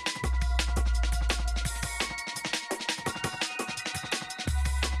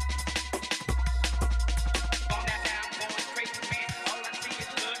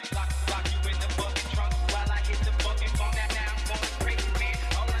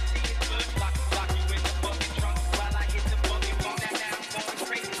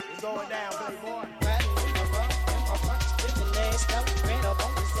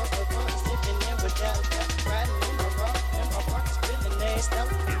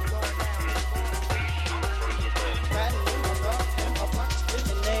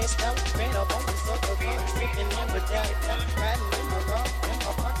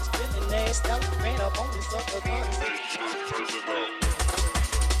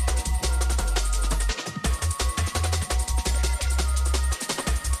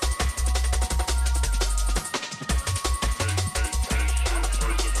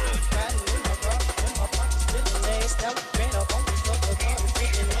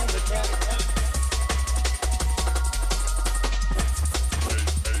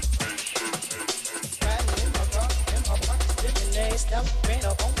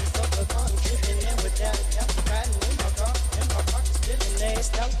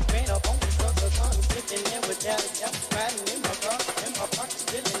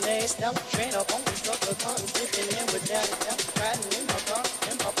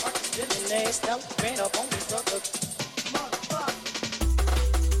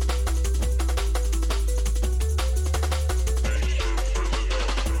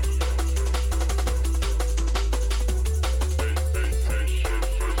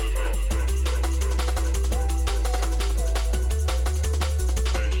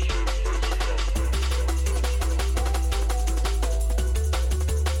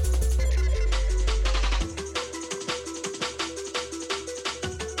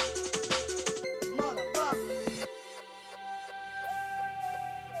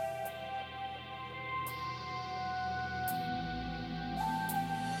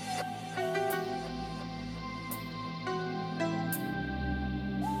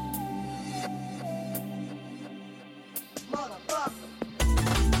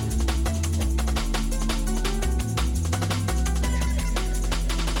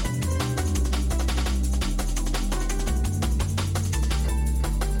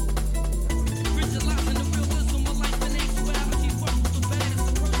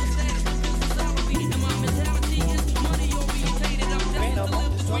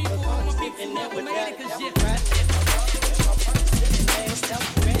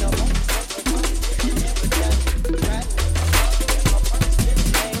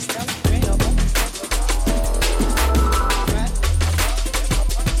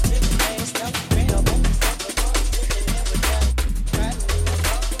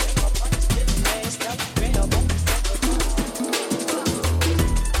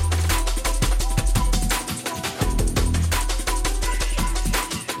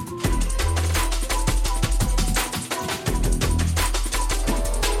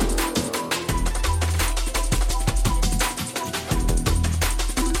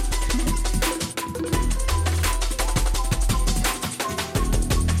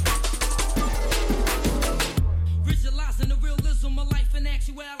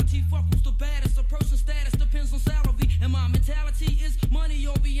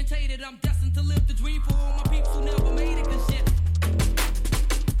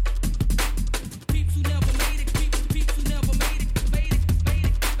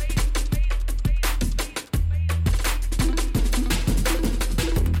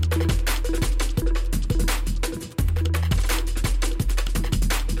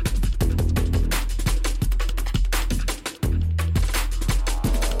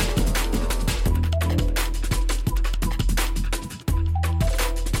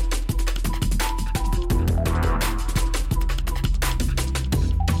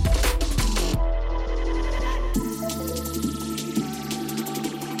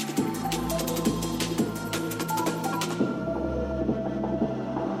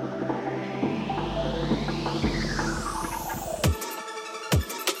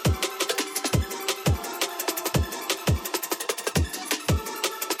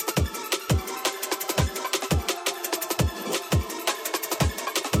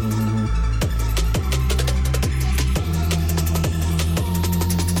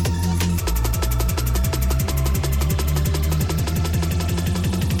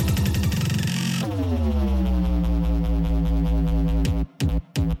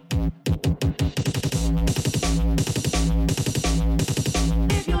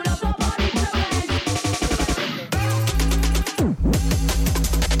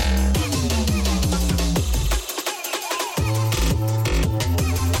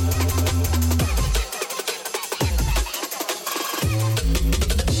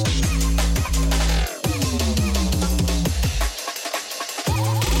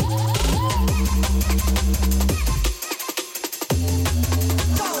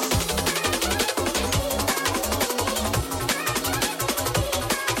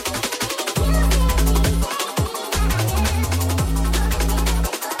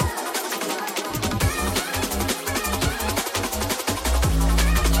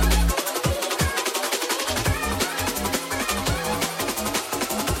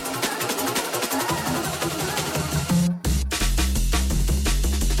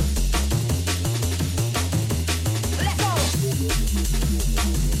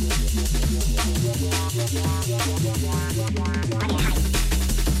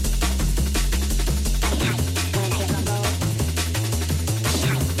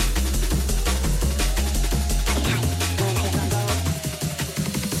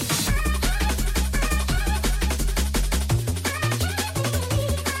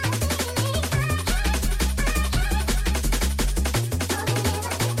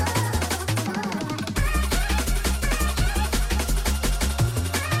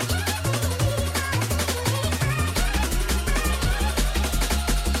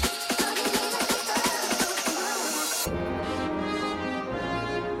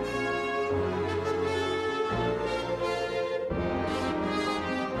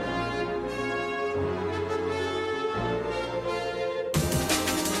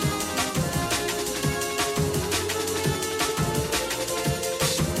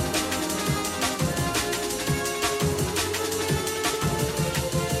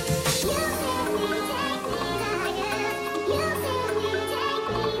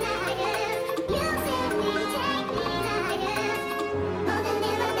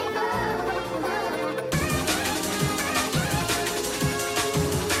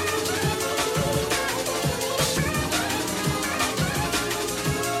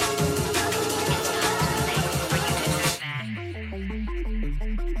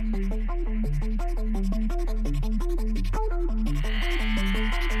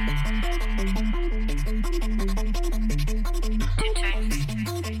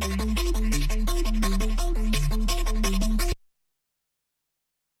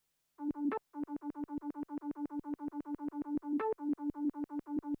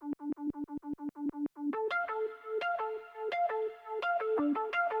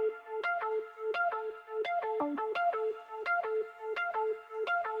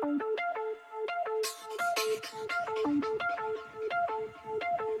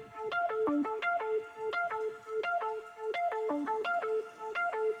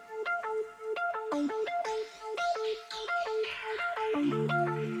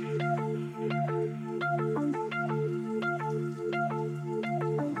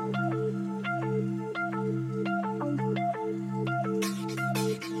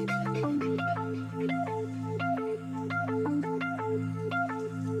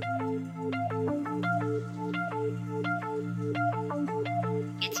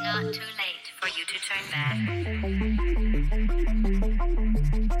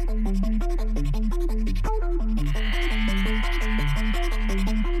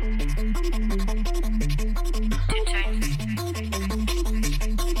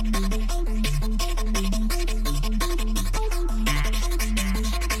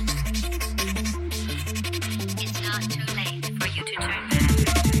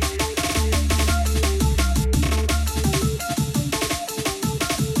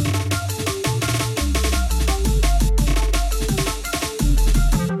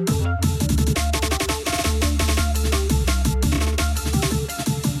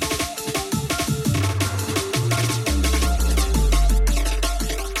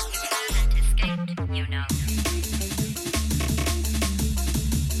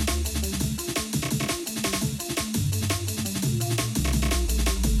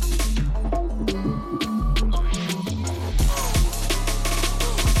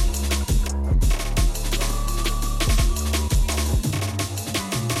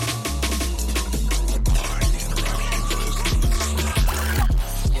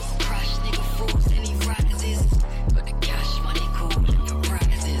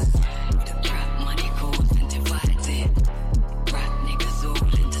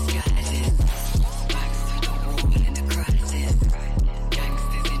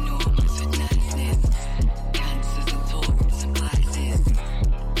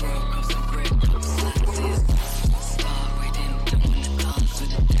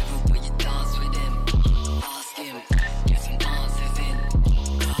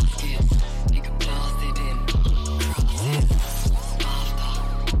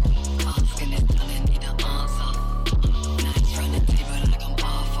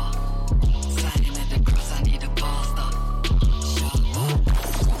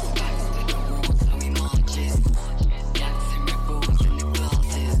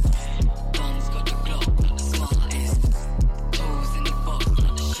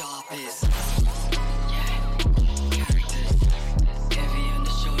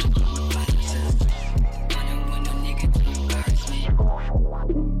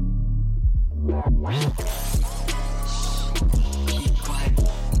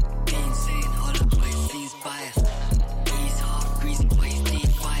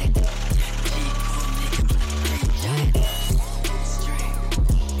 Straight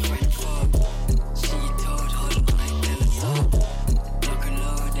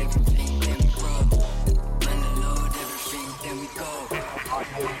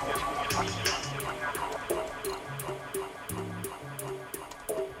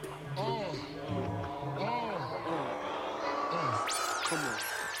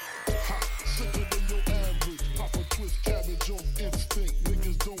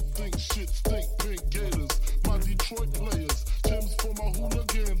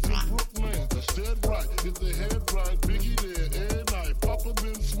get the head right. Biggie there, air night. Papa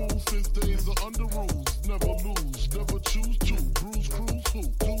been smooth since days of under rules. Never lose, never choose to. Bruise, cruise, who?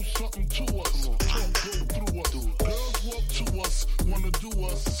 Do something to us. Talk, go through us. Girls walk to us, wanna do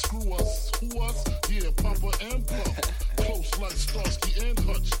us, screw us. Who us? Yeah, Papa and Puff. Close like Starsky and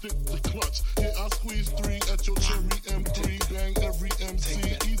Hutch. Stick the clutch. Yeah, I squeeze 3 at your cherry M3. Bang every MC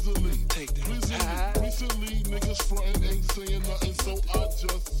easily. Recently, niggas frontin' ain't saying nothing, so I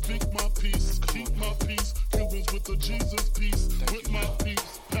just speak my peace, keep my peace. Cubans with the Jesus peace, with my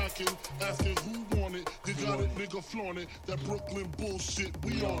peace, packing, asking who want it. You got it, nigga, flaunt it. That Brooklyn bullshit,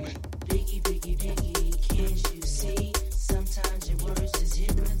 we on it. Biggie, Biggie, Biggie, can't you see? Sometimes your words just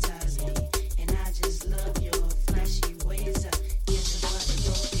hypnotize me, and I just love your flashy ways. I get the body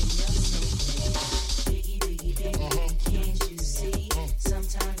open, you're so clean. Biggie, Biggie, Biggie, can't you see?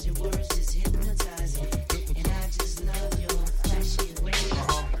 Sometimes your words just hypnotize me, and I just love your flashy ways.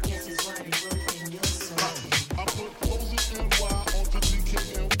 Guess it's why they work in your soul. I put Posey NY onto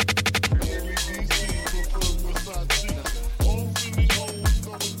DKM. Only DC prefer Westside C. All Philly hoes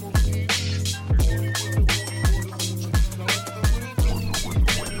know it's no scheme. Only with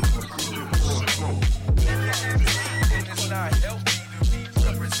the and it's not healthy to be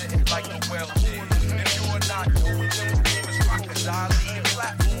represented like a well-did. If you are not doing them, famous rockers, I lead the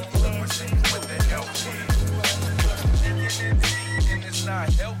platform representing with the LT. And it's not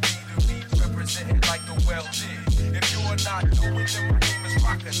healthy to be represented like the well-did. If you are not doing them, famous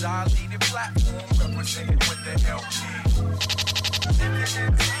rockers, I lead the platform representing with the LT.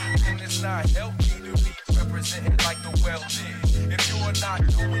 And it's not healthy to be represented like the well-did. If you are not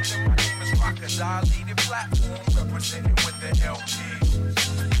doing them, my name is Rockers. I lead the platform representing with the LT.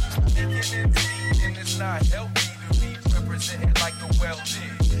 And it's not healthy to be represented like the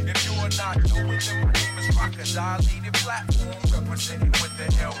well-did. If you are not doing them, my name is Rockers. I lead the platform representing with the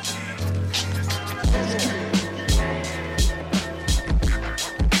LT.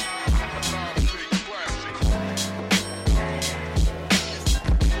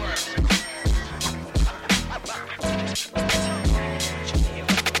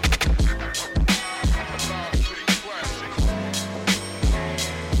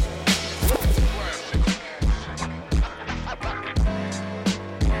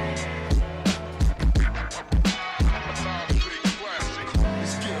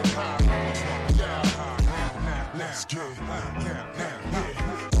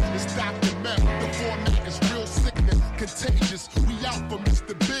 Contagious, we out for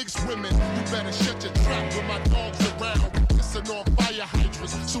Mr. Big's women. You better shut your trap when my dogs around. Listen on fire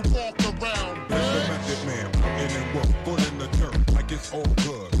hydrants, so walk around. That's the method, man. Putting in work, foot in the dirt, like it's all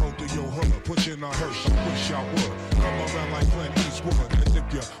good. Roll through your hood, pushing a hearse. I wish I would come around like Clint Eastwood, as if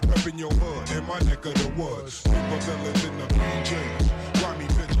you're repping your hood in my neck of the woods. People village in the PJs. Grimy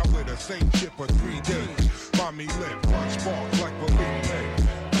bitch, I wear the same shit for 3 days. Mommy lit, punch sparks like Felipe.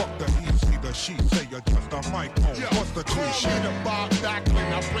 Fuck the easy, the she say you just a mic on. What's the cliche? Call me the Bob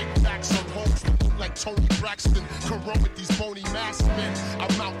Backlund. I break backs on hoes that look like Tony Braxton. Corrupt with these phony masked men.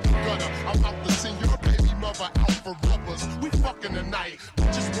 I'm out the gutter. I'm out to send your baby mother out for rubbers. We fucking tonight. We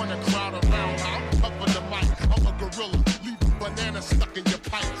just wanna crowd around. I'm puffing the mic. I'm a gorilla. Leave a banana stuck in your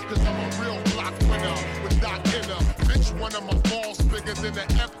pipe. Cause I'm a real block winner with Doc Inner. Bitch, one of my balls bigger than the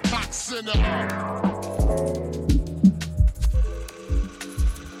F-Cock Center.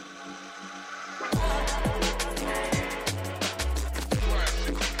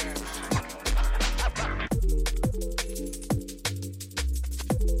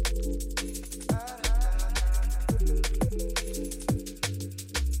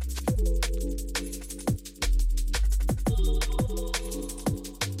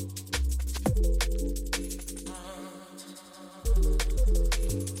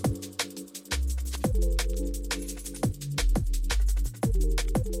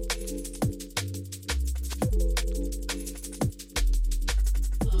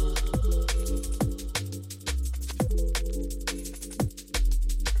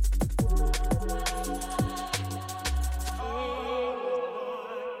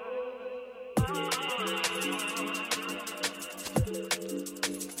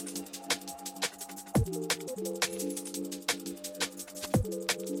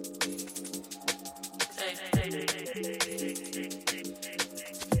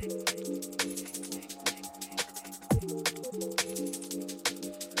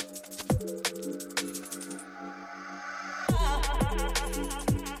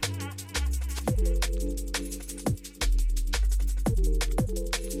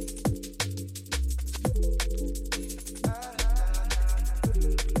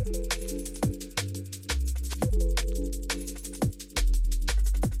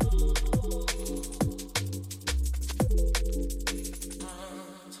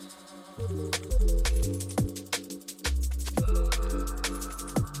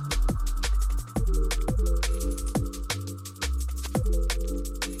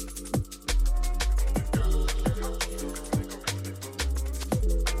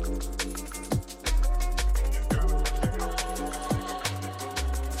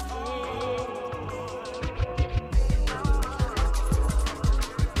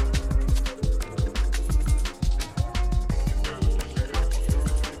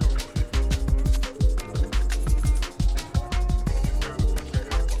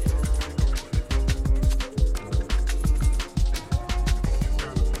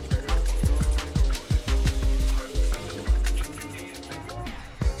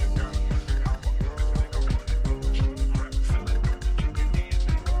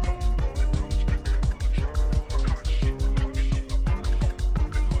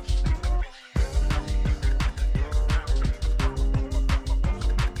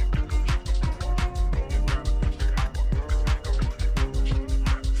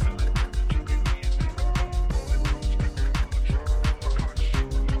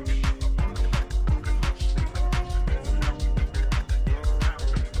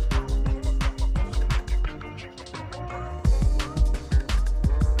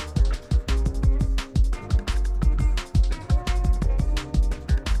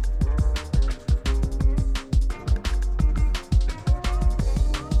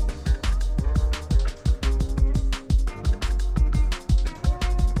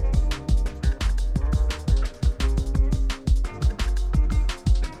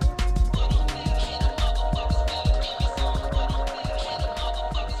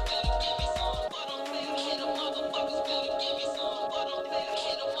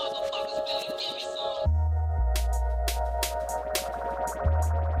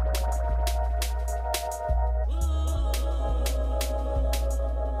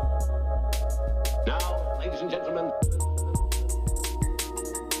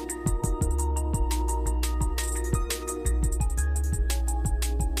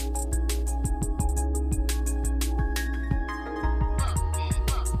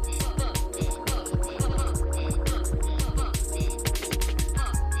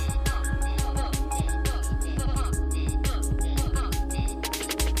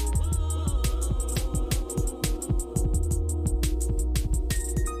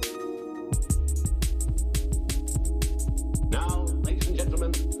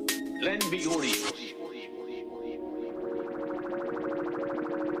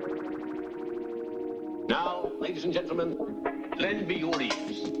 Now, ladies and gentlemen, lend me your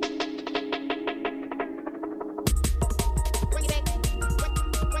ears.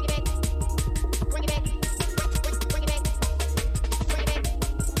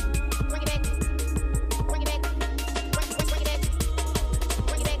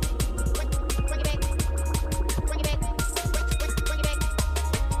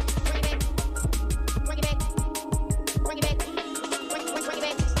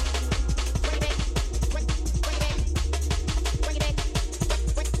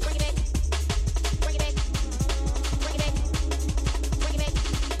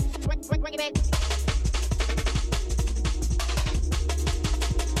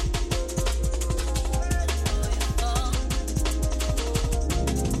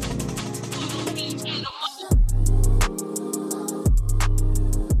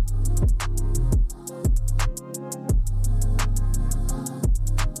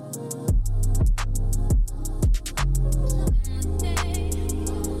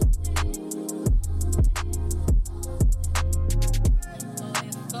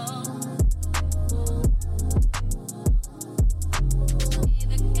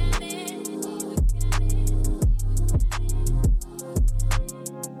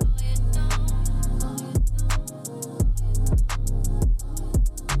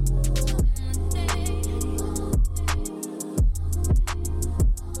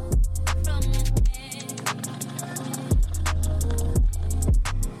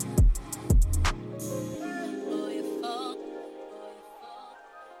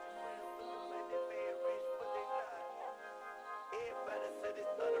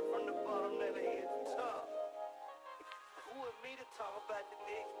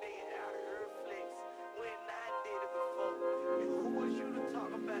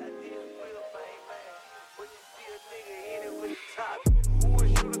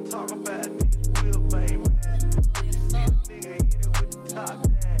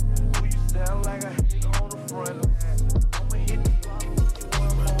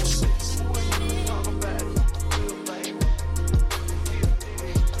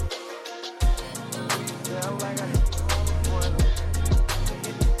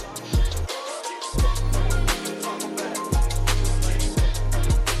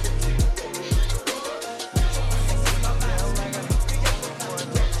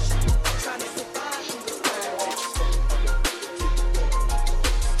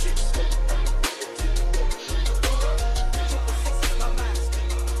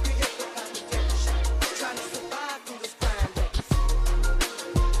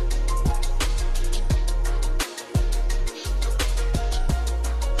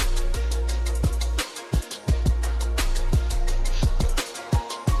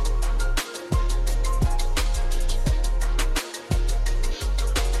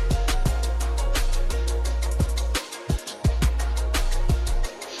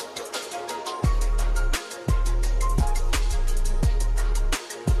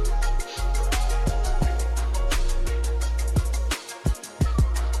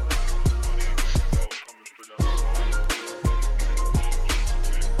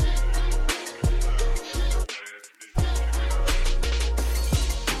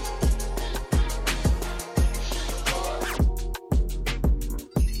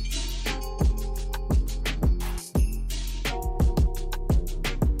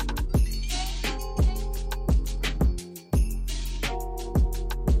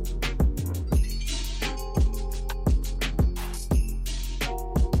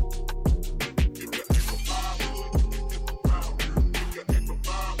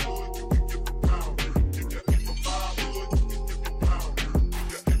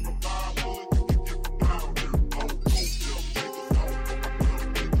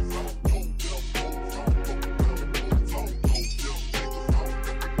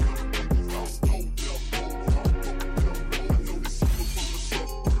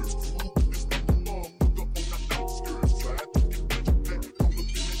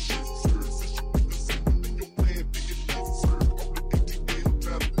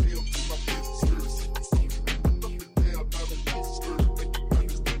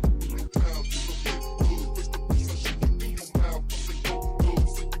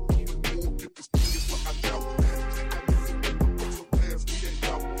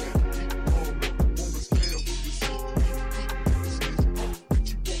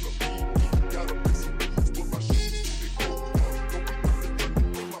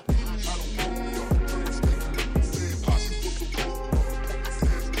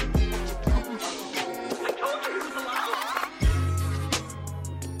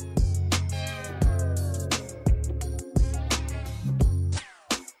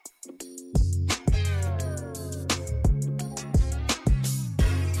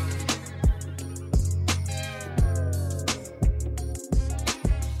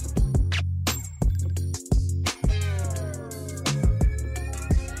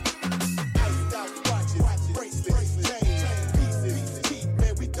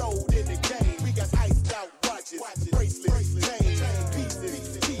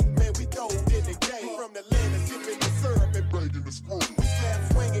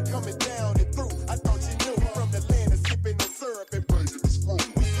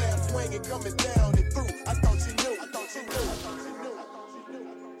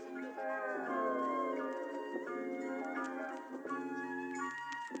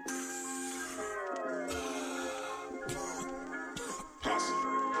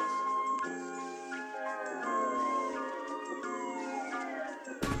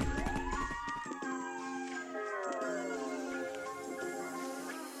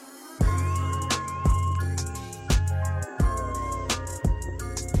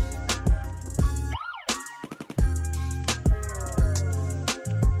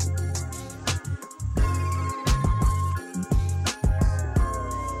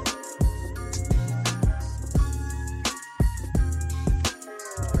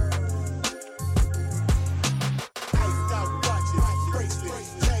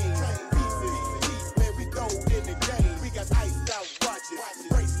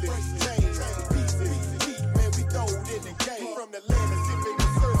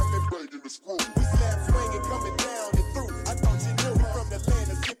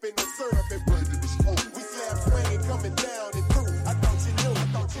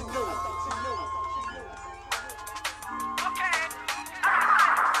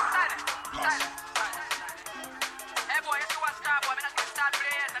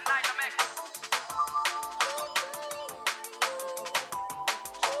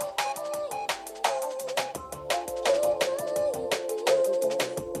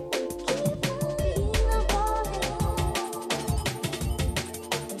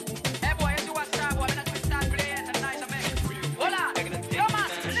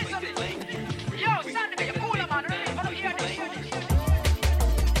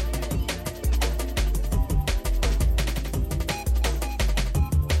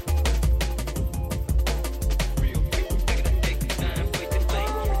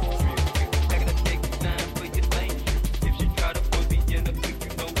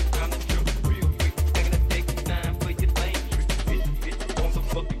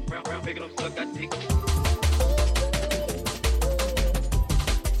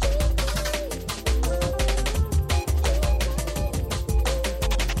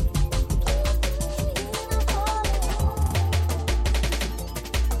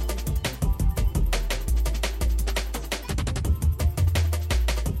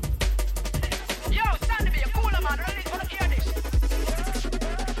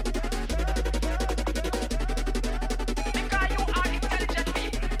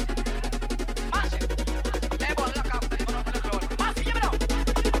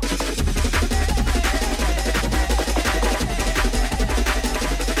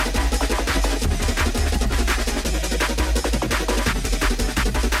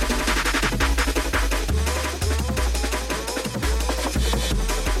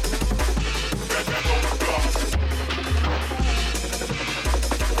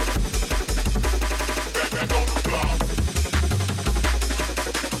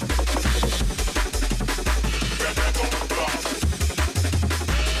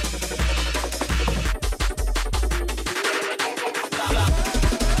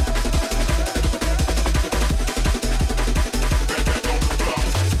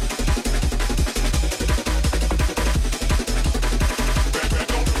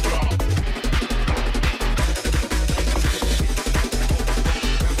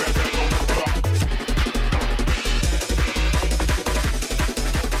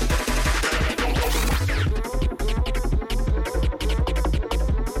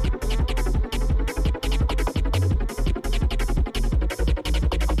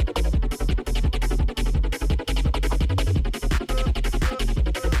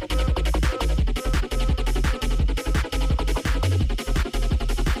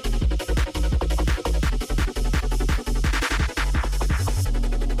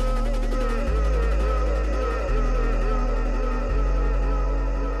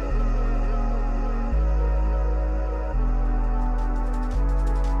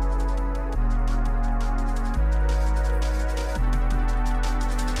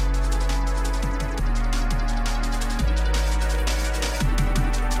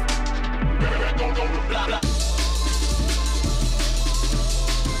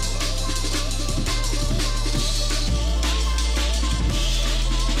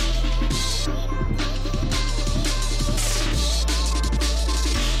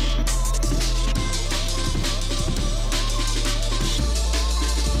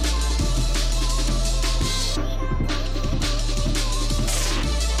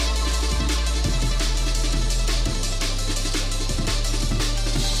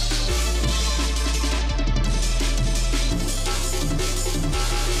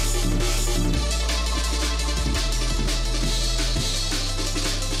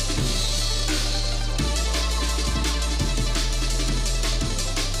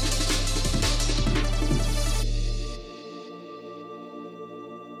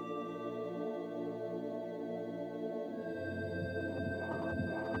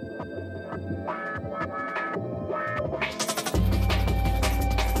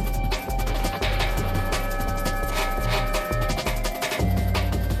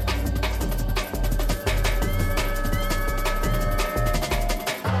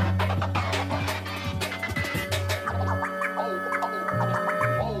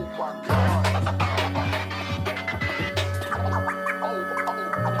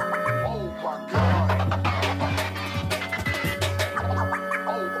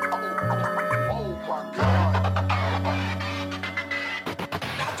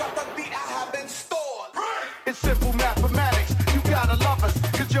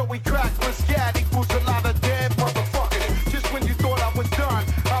 we crack when scat equals a lot of dead motherfuckers. Just when you thought I was done,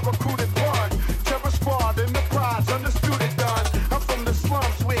 I recruited one. Terror squad and the prize, undisputed done. I'm from the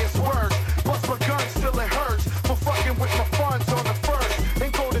slums where it's worse. Bust my gun, still it hurts. For fucking with my funds on the first.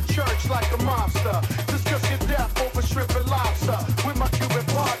 And go to church like a mobster. Discuss your death over shrimp and lobster. With my Cuban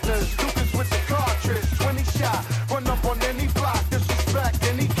partners, Lucas with the cartridge. 20 shot, run up on any block. Disrespect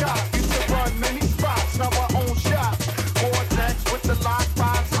any cop. Used to run many spots, now I own shops. Vortex with the lock,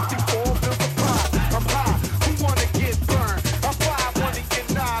 564, build a pot. I'm high, who wanna get burned? I'm five, wanna get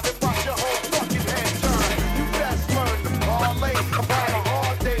nine, and watch your whole fucking head turn. You best learn to parlay. I'm out a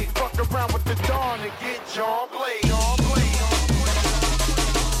hard day, fuck around with the dawn and get John Blade. John Blade.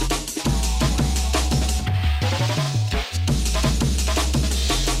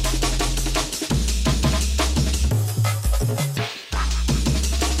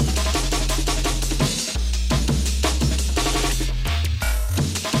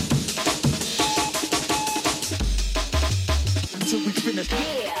 Until we finish.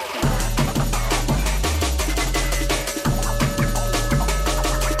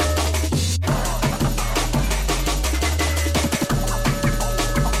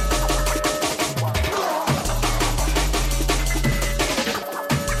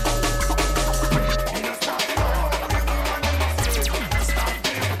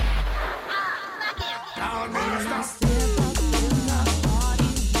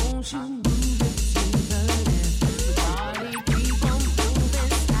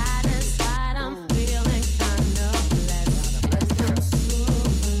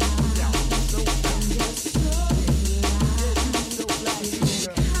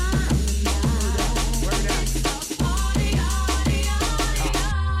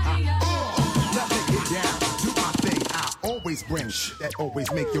 Bring shit that always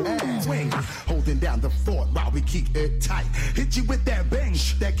make your ass swing. Holding down the fort while we keep it tight. Hit you with that bang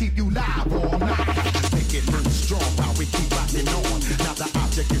that keep you live all night. Make it move strong while we keep rocking on. Now the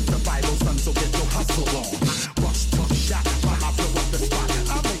object is survival, son, so get your hustle on. Rush, tough shot while I blow up the spot.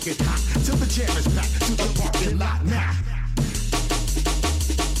 I'll make it hot till the jam is packed to the parking lot now.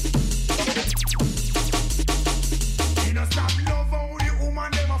 You don't stop love how the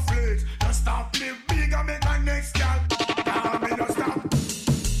woman them a flirt. Don't stop live big and make my next gal.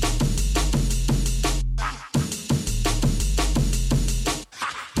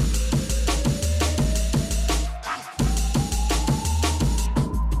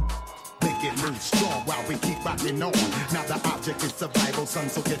 On. Now the object is survival, son,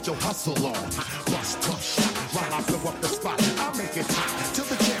 so get your hustle on. Bust tough shot while I blow up the spot. I'll make it hot till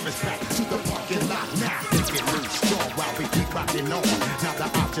the jam is back to the parking lot. Now make it move strong while we keep rocking on. Now the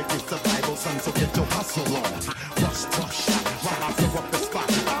object is survival, son, so get your hustle on. Bust tough shot while I blow up the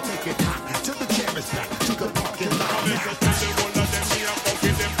spot. I'll make it hot till the jam is back to the parking lot.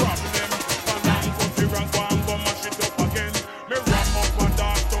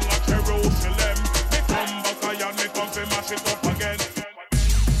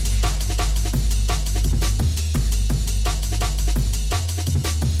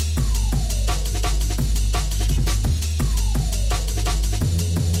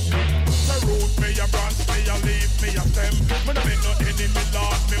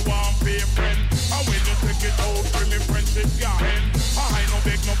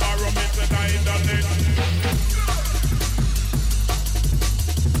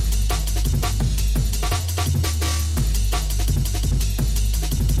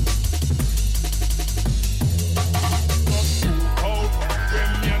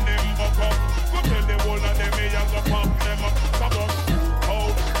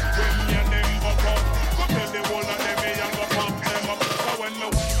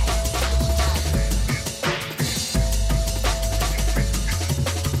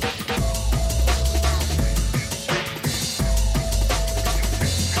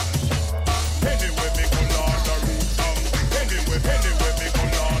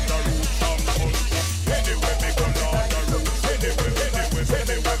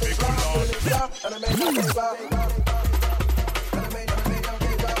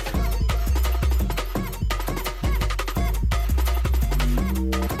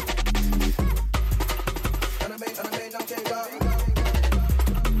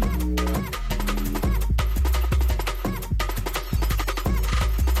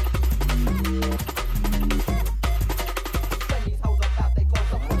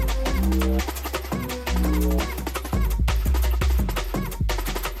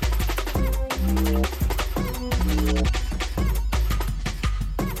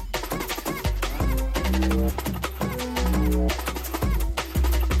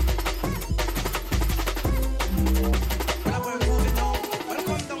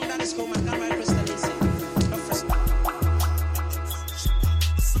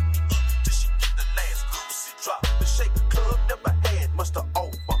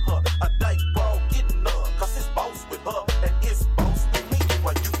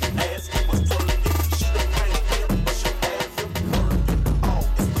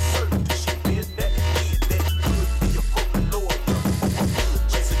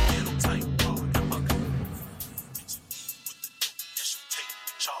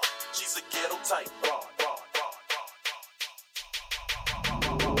 She's a ghetto type broad.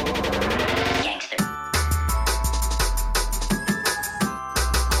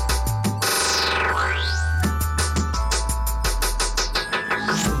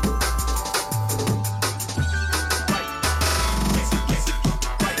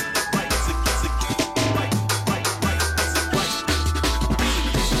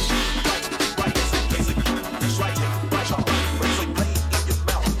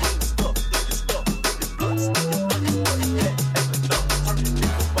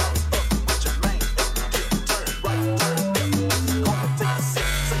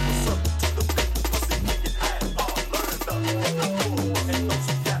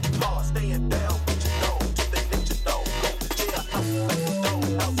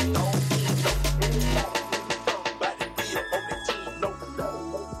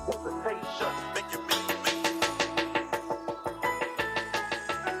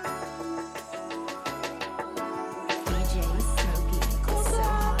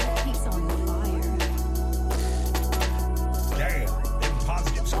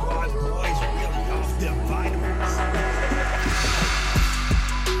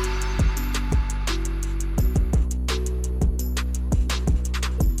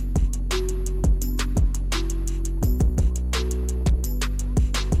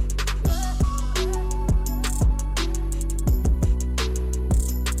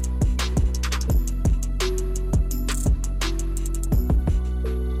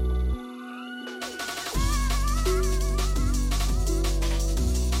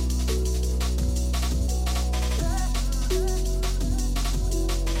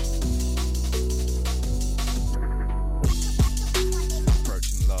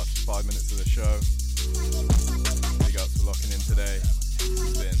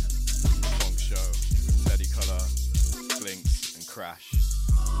 Glinks and Krash.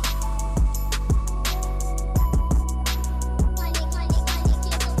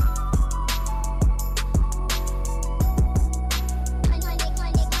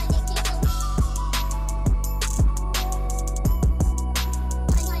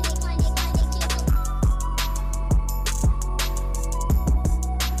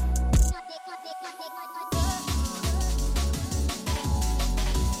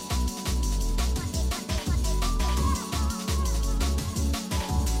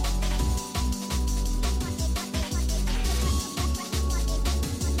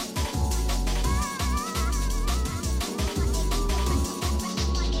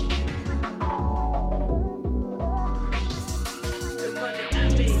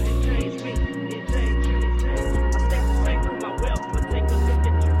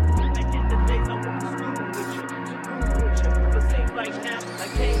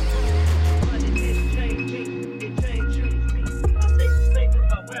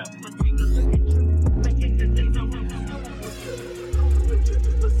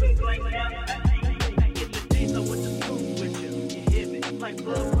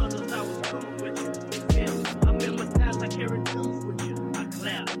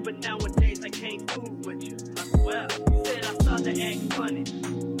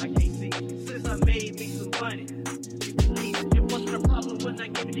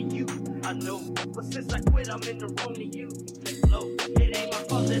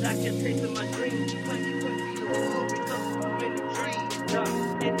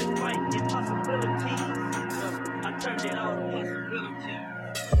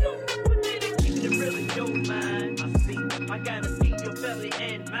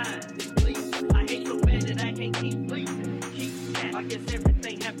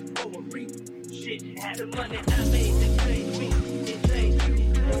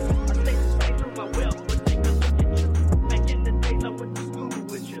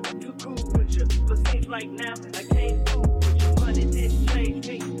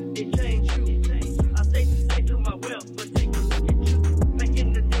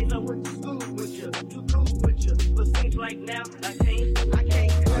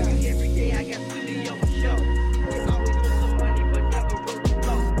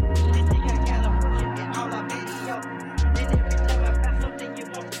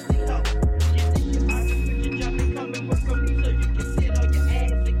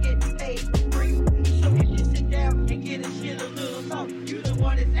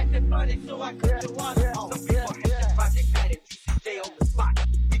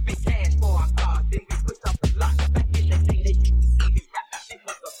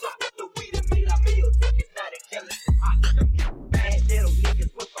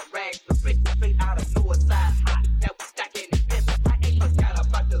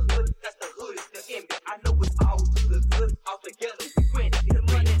 Together, we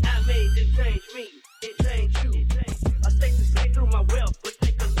win.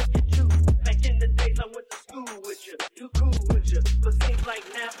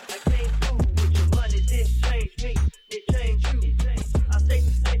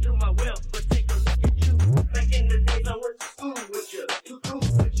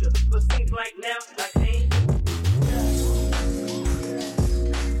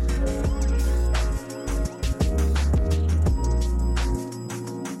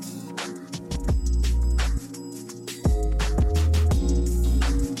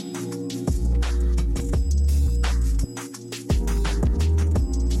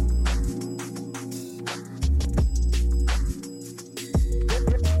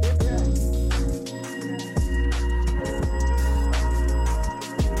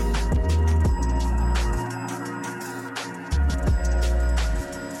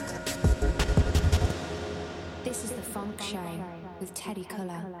 Colour.